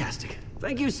 Fantastic.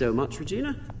 Thank you so much,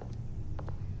 Regina.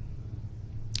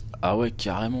 Ah ouais,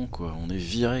 carrément quoi, on est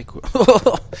viré quoi.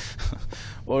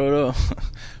 Oh là là,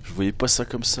 je voyais pas ça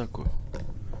comme ça quoi.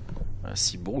 Ah,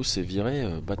 si Bruce est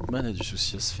viré, Batman a du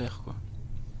souci à se faire quoi.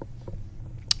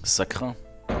 Ça craint.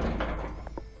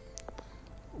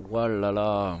 Voilà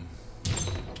là.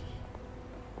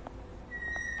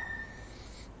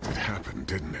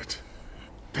 didn't it?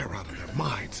 They're out of their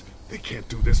minds. They can't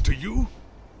do this to you.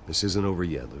 This isn't over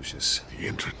yet, Lucius. The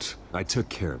entrance. I took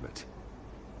care of it.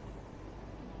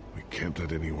 We can't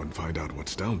let anyone find out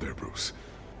what's down there, Bruce.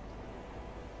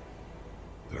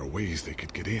 There are ways they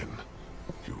could get in.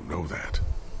 You know that.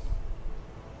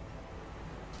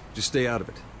 Just stay out of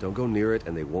it. Don't go near it,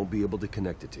 and they won't be able to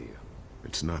connect it to you.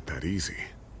 It's not that easy.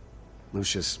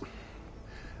 Lucius,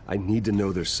 I need to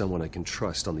know there's someone I can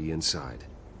trust on the inside.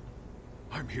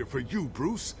 I'm here for you,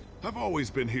 Bruce. I've always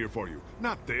been here for you,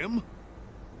 not them.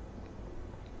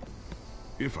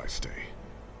 If I stay,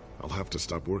 I'll have to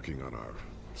stop working on our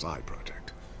side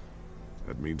project.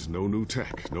 That means no new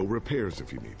tech, no repairs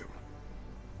if you need them.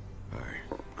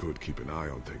 I could keep an eye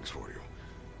on things for you.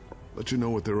 Let you know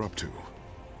what they're up to.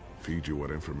 Feed you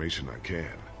what information I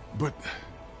can. But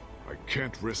I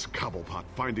can't risk Cobblepot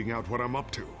finding out what I'm up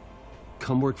to.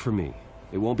 Come work for me.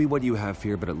 It won't be what you have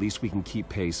here, but at least we can keep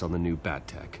pace on the new bat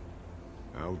tech.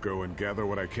 I'll go and gather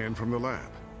what I can from the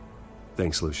lab.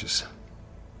 Thanks, Lucius.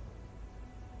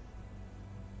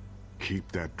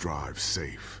 Keep that drive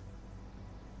safe.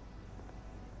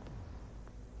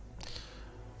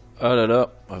 Ah là là,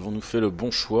 avons-nous fait le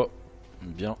bon choix?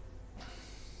 Bien.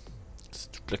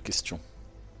 C'est toute la question.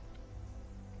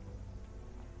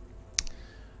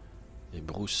 Et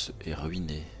Bruce est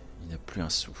ruiné. Il n'a plus un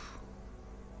sou.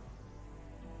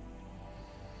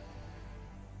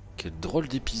 Quel drôle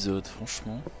d'épisode,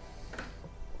 franchement.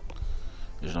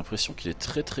 J'ai l'impression qu'il est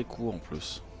très très court en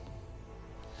plus.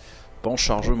 Pas en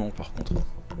chargement par contre.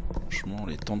 Franchement,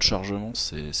 les temps de chargement,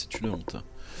 c'est une honte.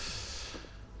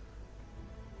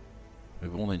 Mais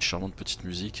bon, on a une charmante petite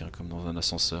musique, hein, comme dans un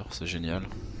ascenseur, c'est génial.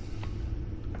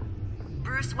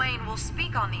 Bruce Wayne will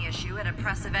speak on the issue at a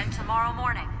press event tomorrow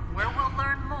morning, where we'll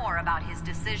learn more about his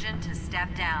decision to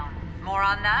step down. More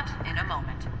on that in a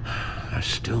moment. I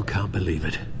still can't believe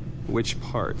it. Which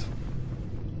part?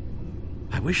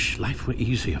 I wish life were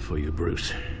easier for you,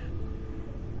 Bruce.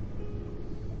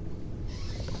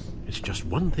 It's just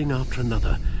one thing after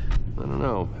another. I don't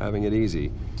know. Having it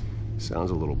easy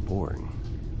sounds a little boring.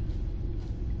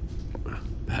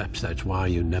 Perhaps that's why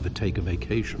you never take a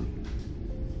vacation.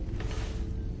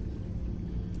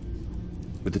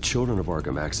 With the children of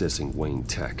Arkham accessing Wayne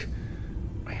Tech,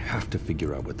 I have to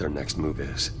figure out what their next move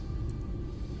is.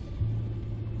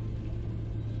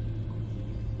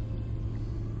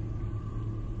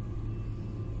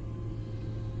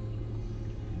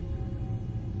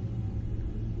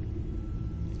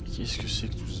 Qu'est-ce que c'est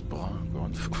que tout ce bras, encore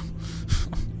une fois?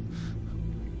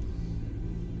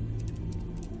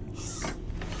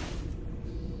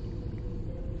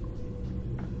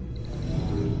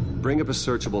 Bring up a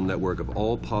searchable network of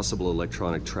all possible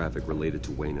electronic traffic related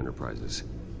to Wayne Enterprises.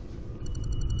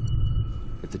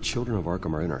 If the children of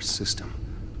Arkham are in our system,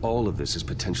 all of this is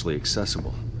potentially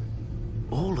accessible.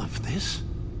 All of this?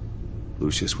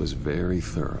 Lucius was very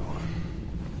thorough.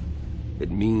 It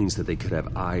means that they could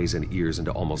have eyes and ears into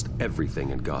almost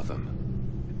everything in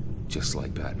Gotham. Just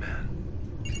like Batman.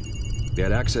 They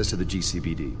had access to the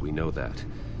GCPD, we know that.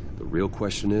 The real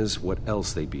question is, what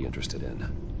else they'd be interested in.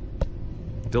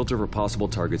 Filter for possible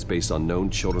targets based on known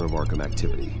Children of Arkham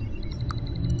activity.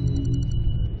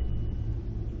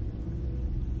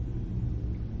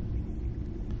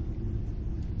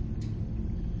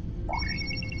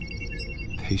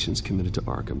 Patients committed to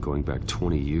Arkham going back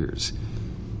 20 years.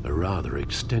 A rather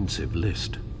extensive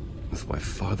list. With my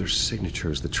father's signature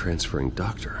as the transferring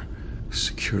doctor.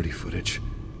 Security footage.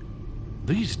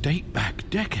 These date back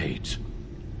decades.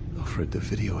 I've read the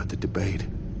video at the debate.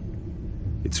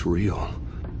 It's real.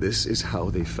 This is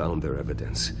how they found their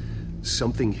evidence.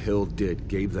 Something Hill did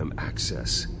gave them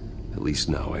access. At least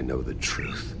now I know the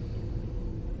truth.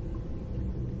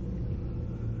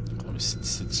 Oh, mais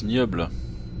c'est ignoble.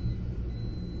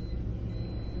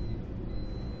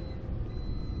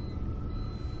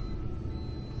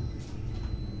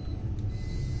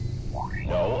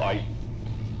 No,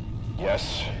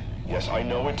 Yes, I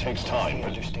know it takes time, but...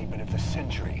 Understatement of the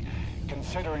century.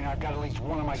 Considering I've got at least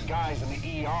one of my guys in the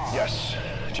ER. Yes,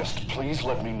 just please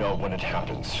let me know when it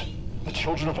happens. The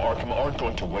children of Arkham aren't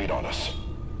going to wait on us.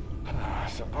 I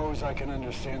suppose I can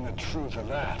understand the truth of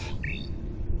that.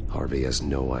 Harvey has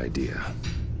no idea.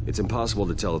 It's impossible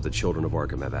to tell if the children of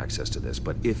Arkham have access to this,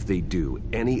 but if they do,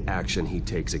 any action he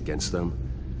takes against them,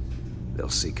 they'll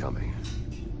see coming.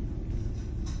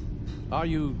 Are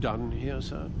you done here,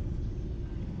 sir?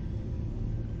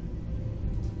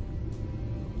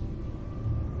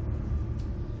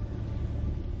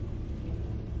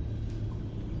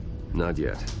 Not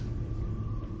yet.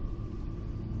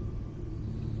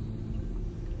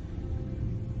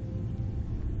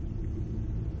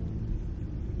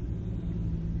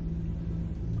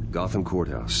 Gotham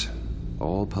Courthouse.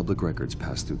 All public records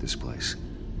pass through this place.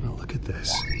 Well, look at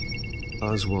this.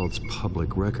 Oswald's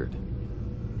public record.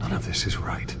 None of this is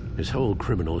right. His whole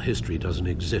criminal history doesn't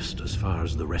exist as far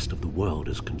as the rest of the world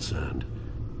is concerned.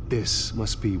 This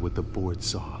must be what the board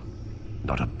saw.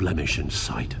 Not a blemish in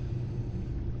sight.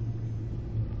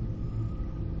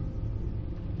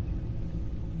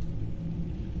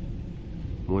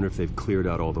 I wonder if they've cleared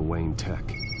out all the Wayne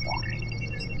tech.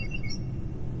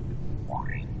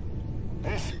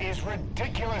 This is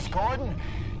ridiculous, Gordon.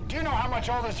 Do you know how much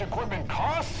all this equipment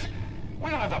costs?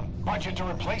 We don't have the budget to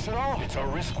replace it all. It's a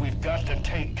risk we've got to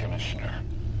take, Commissioner.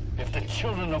 If the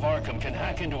children of Arkham can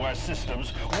hack into our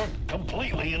systems, we're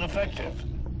completely ineffective.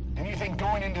 And you think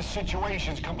going into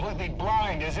situations completely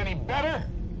blind is any better?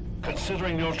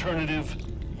 Considering the alternative,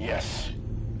 yes.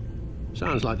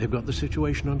 Sounds like they've got the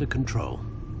situation under control.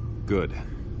 Good.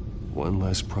 One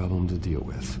less problem to deal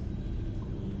with.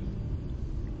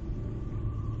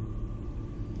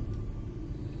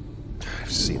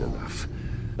 I've seen enough.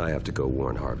 I have to go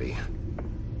warn Harvey.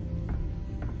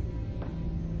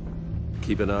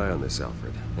 Keep an eye on this,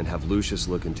 Alfred, and have Lucius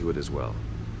look into it as well.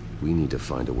 We need to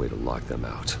find a way to lock them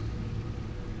out.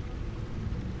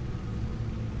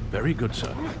 Very good,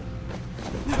 sir.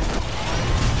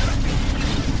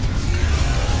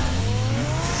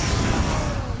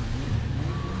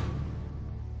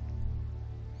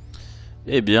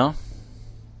 Eh bien,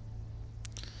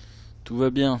 tout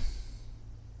va bien.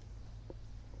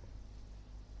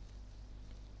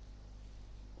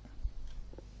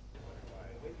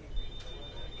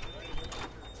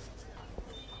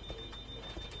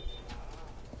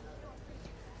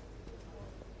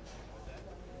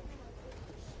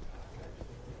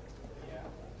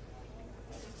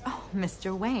 Oh,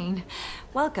 Mr. Wayne,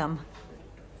 welcome.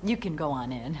 You can go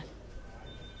on in.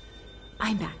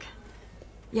 I'm back.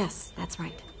 Yes, that's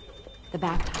right. The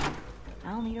back time.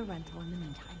 I'll need a rental in the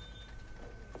meantime.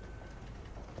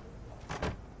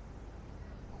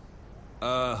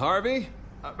 Harvey?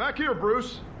 Back here,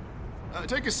 Bruce.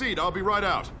 Take a seat. I'll be right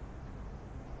out.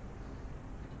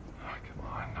 Oh, come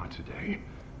on, not today.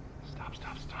 Stop.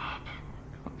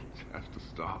 It has to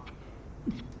stop.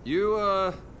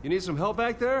 You need some help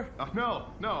back there? No,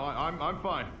 I'm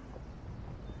fine.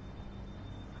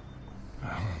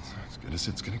 Well, it's as good as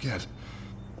it's gonna get.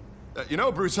 You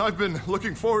know, Bruce, I've been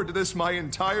looking forward to this my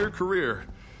entire career.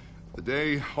 The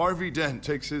day Harvey Dent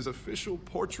takes his official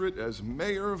portrait as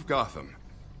mayor of Gotham.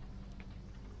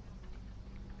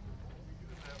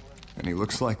 And he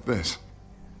looks like this.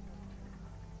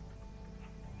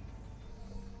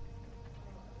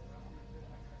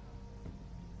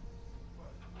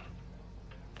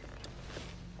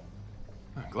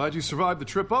 I'm glad you survived the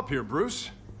trip up here,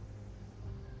 Bruce.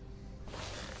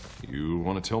 You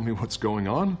want to tell me what's going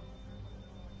on?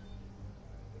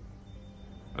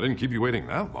 I didn't keep you waiting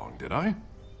that long, did I?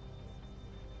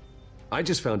 I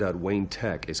just found out Wayne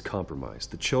Tech is compromised.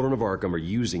 The children of Arkham are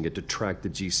using it to track the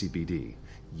GCPD.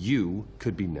 You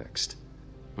could be next.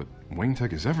 But Wayne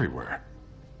Tech is everywhere.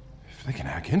 If they can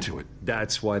hack into it...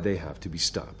 That's why they have to be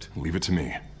stopped. Leave it to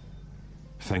me.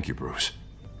 Thank you, Bruce.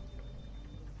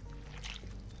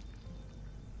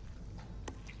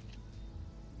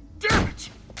 Damn it!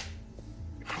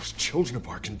 Those children of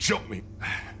Arkham jumped me.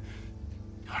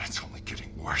 God, it's only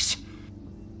getting worse.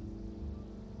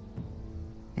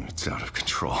 It's out of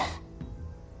control.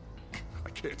 I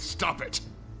can't stop it.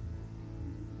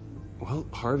 Well,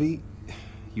 Harvey,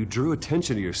 you drew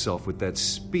attention to yourself with that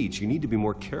speech. You need to be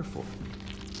more careful.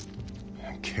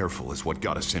 Careful is what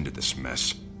got us into this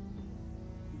mess.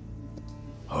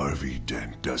 Harvey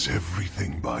Dent does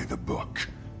everything by the book,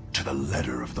 to the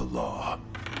letter of the law.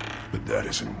 But that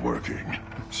isn't working.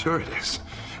 Sure it is.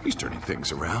 He's turning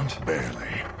things around.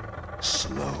 Barely.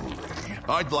 Slowly.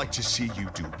 I'd like to see you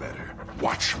do better.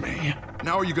 Watch me.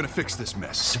 Now are you gonna fix this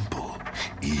mess? Simple.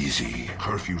 Easy.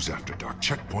 Curfews after dark.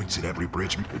 Checkpoints at every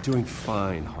bridge. You're doing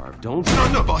fine, Harv. Don't...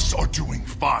 None of us are doing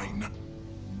fine.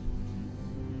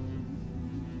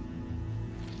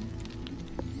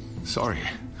 Sorry.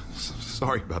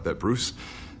 Sorry about that, Bruce.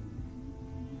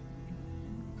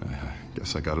 I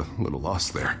guess I got a little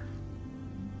lost there.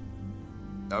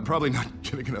 I'm probably not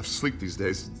getting enough sleep these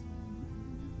days.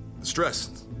 The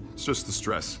stress. It's just the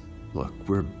stress. Look,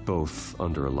 we're both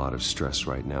under a lot of stress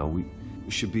right now. We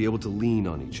should be able to lean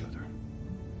on each other.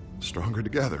 Stronger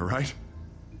together, right?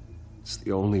 It's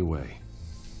the only way.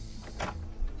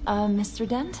 Mr.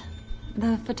 Dent?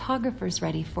 The photographer's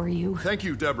ready for you. Thank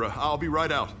you, Deborah. I'll be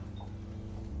right out.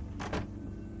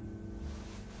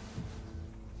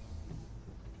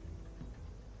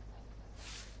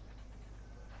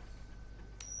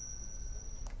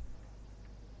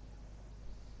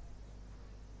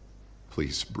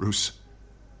 Please, Bruce.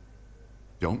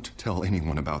 Don't tell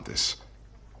anyone about this.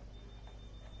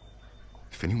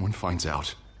 If anyone finds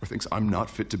out or thinks I'm not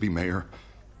fit to be mayor,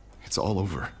 it's all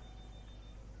over.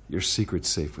 Your secret's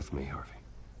safe with me, Harvey.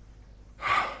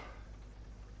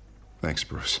 Thanks,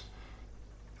 Bruce.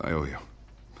 I owe you.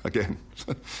 Again.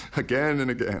 Again and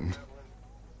again.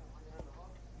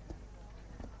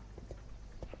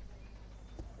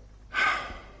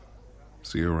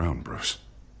 See you around, Bruce.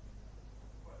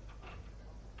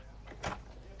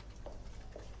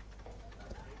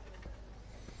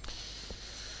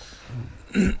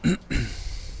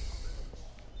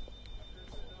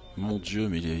 Mon Dieu,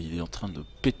 mais il est en train de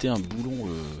péter un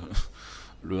boulon,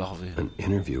 le Harvey. An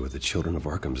interview with the Children of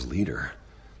Arkham's leader.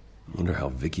 Wonder how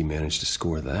Vicky managed to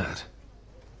score that.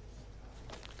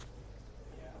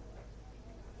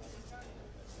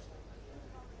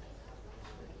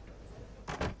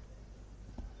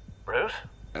 Bruce?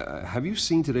 Have you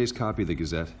seen today's copy of the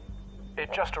Gazette?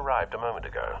 It just arrived a moment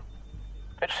ago.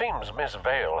 It seems Miss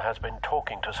Vale has been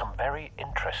talking to some very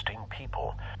interesting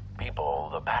people. People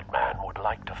the Batman would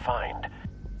like to find.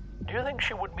 Do you think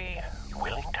she would be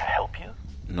willing to help you?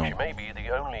 No. She may be the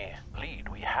only lead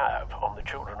we have on the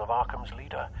Children of Arkham's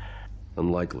leader.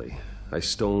 Unlikely. I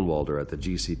stonewalled her at the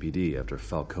GCPD after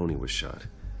Falcone was shot.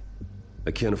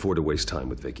 I can't afford to waste time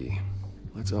with Vicky.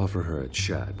 Let's offer her a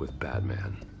chat with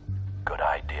Batman. Good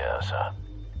idea, sir.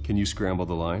 Can you scramble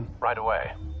the line? Right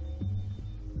away.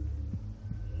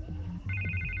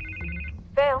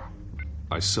 Vale.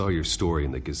 I saw your story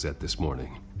in the Gazette this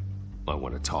morning. I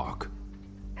want to talk.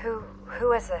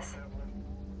 Who is this?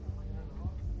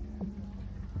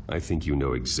 I think you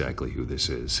know exactly who this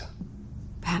is.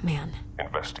 Batman.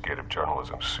 Investigative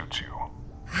journalism suits you.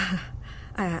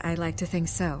 I like to think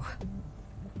so.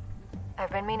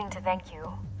 I've been meaning to thank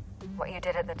you. What you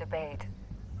did at the debate.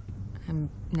 I'm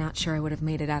not sure I would have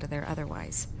made it out of there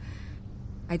otherwise.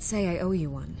 I'd say I owe you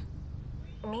one.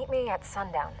 Meet me at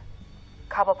sundown.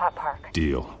 Cobblepot Park.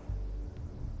 Deal.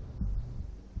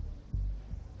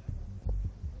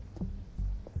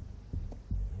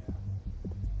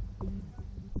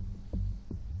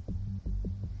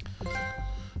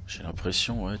 J'ai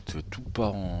l'impression, ouais, que tout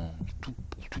part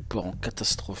en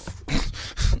catastrophe.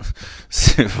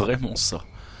 C'est vraiment ça.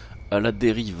 À la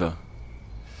dérive.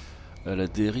 À la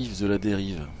dérive de la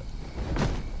dérive.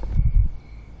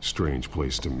 Strange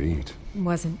place to meet.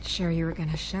 Wasn't sure you were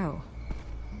gonna show.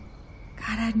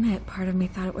 Gotta admit, part of me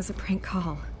thought it was a prank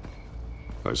call.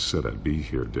 I said I'd be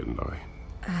here, didn't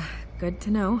I? Good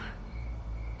to know.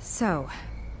 So,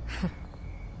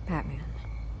 Batman.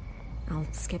 I'll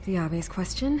skip the obvious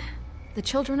question. The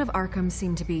Children of Arkham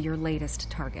seem to be your latest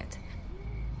target.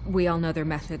 We all know their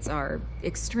methods are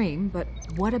extreme, but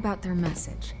what about their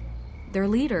message? Their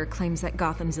leader claims that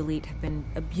Gotham's elite have been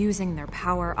abusing their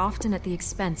power, often at the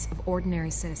expense of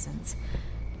ordinary citizens.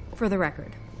 For the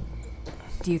record,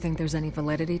 do you think there's any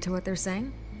validity to what they're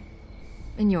saying?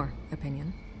 In your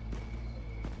opinion?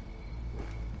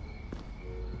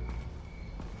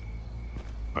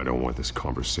 I don't want this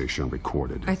conversation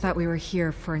recorded. I thought we were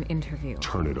here for an interview.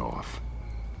 Turn it off.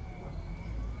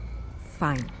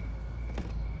 Fine.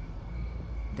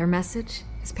 Their message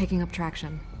is picking up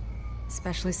traction,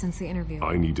 especially since the interview.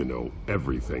 I need to know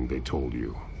everything they told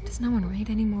you. Does no one read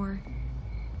anymore?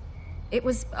 It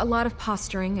was a lot of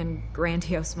posturing and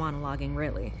grandiose monologuing,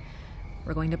 really.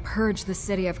 We're going to purge the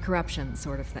city of corruption,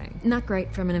 sort of thing. Not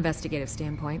great from an investigative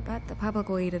standpoint, but the public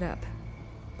will eat it up.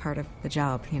 Part of the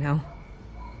job, you know?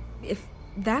 If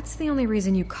that's the only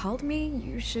reason you called me,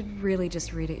 you should really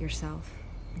just read it yourself.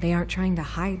 They aren't trying to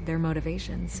hide their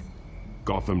motivations.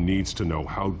 Gotham needs to know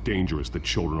how dangerous the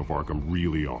Children of Arkham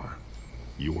really are.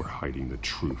 You are hiding the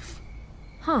truth.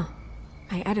 Huh.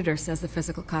 My editor says the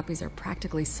physical copies are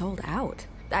practically sold out.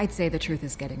 I'd say the truth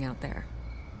is getting out there.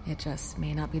 It just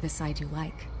may not be the side you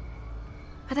like.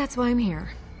 But that's why I'm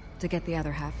here, to get the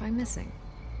other half I'm missing.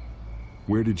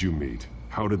 Where did you meet?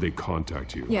 How did they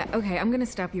contact you? Yeah, okay, I'm gonna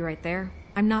stop you right there.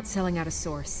 I'm not selling out a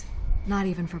source. Not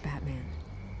even for Batman.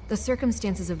 The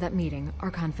circumstances of that meeting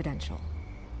are confidential.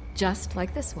 Just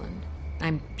like this one.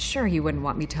 I'm sure you wouldn't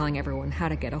want me telling everyone how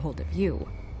to get a hold of you.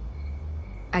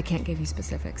 I can't give you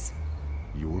specifics.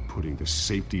 You're putting the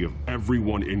safety of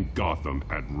everyone in Gotham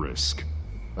at risk.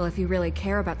 Well, if you really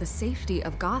care about the safety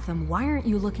of Gotham, why aren't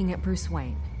you looking at Bruce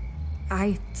Wayne?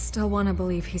 I still want to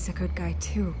believe he's a good guy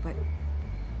too, but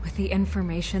with the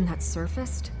information that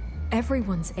surfaced,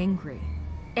 everyone's angry.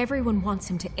 Everyone wants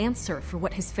him to answer for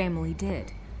what his family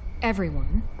did.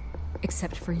 Everyone,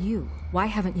 except for you. Why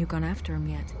haven't you gone after him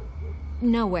yet?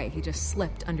 No way he just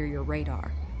slipped under your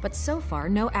radar. But so far,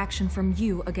 no action from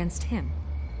you against him.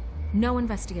 No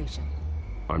investigation.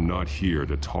 I'm not here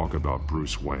to talk about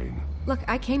Bruce Wayne. Look,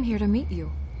 I came here to meet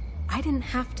you. I didn't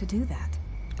have to do that.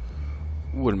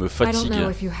 Ouh, elle me I fatigue. don't know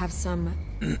if you have some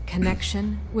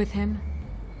connection with him.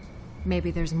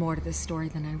 Maybe there's more to this story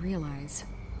than I realize.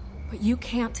 But you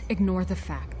can't ignore the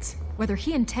facts. Whether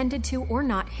he intended to or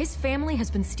not, his family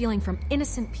has been stealing from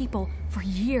innocent people for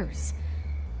years.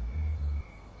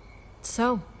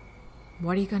 So,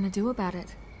 what are you gonna do about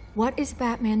it? What is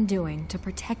Batman doing to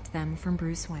protect them from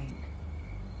Bruce Wayne?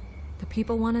 The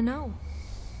people want to know.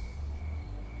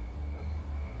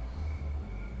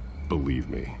 Believe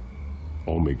me,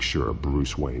 I'll make sure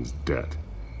Bruce Wayne's debt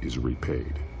is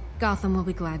repaid. Gotham will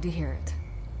be glad to hear it.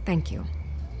 Thank you.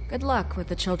 Good luck with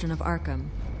the children of Arkham.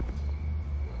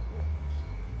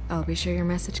 I'll be sure your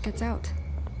message gets out.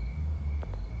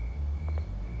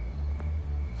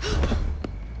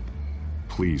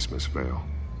 Please, Miss Vale,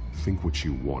 think what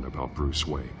you want about Bruce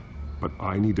Wayne. But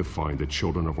I need to find the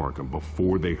children of Arkham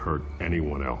before they hurt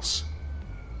anyone else.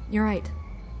 You're right.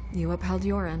 You upheld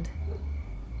your end.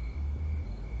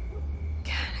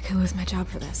 God, I could lose my job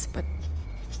for this, but...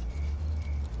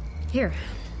 Here.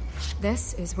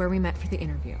 This is where we met for the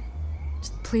interview.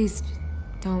 Just please,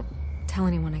 don't tell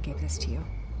anyone I gave this to you.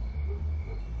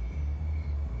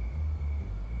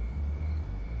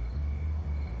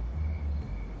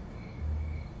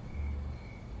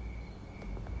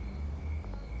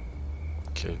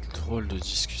 Quelle drôle de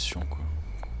discussion, quoi.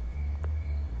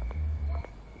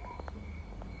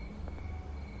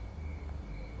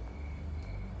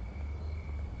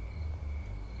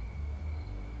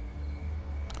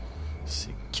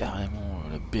 C'est carrément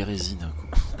la bérésina,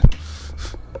 quoi.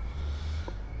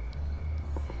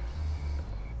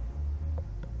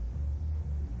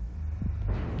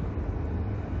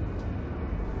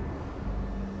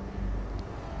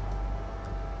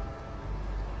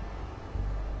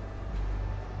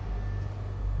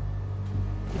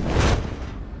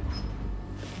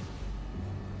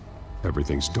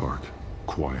 Everything's dark,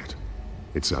 quiet.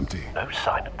 It's empty. No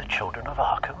sign of the children of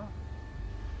Arkham?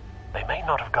 They may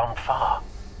not have gone far.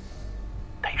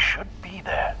 They should be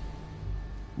there.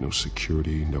 No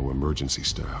security, no emergency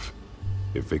staff.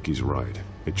 If Vicky's right,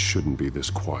 it shouldn't be this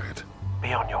quiet.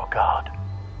 Be on your guard.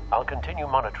 I'll continue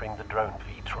monitoring the drone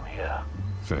feeds from here.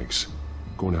 Thanks.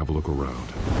 Go and have a look around.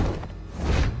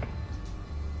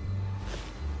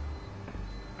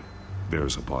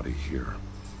 There's a body here.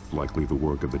 Likely the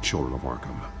work of the children of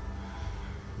Arkham.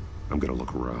 I'm gonna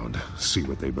look around, see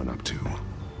what they've been up to.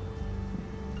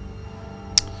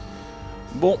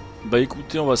 Bon, bah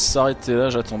écoutez, on va s'arrêter là.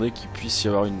 J'attendais qu'il puisse y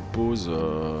avoir une pause,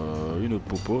 une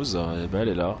pause, et ben elle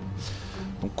est là.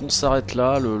 Donc on s'arrête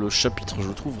là. Le chapitre, je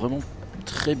le trouve vraiment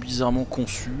très bizarrement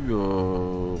conçu.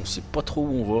 On sait pas trop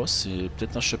où on va. C'est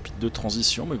peut-être un chapitre de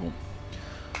transition, mais bon.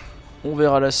 On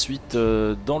verra la suite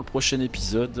dans le prochain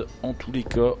épisode. En tous les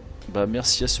cas, bah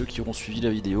merci à ceux qui auront suivi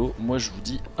la vidéo. Moi je vous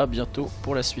dis à bientôt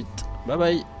pour la suite. Bye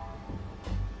bye.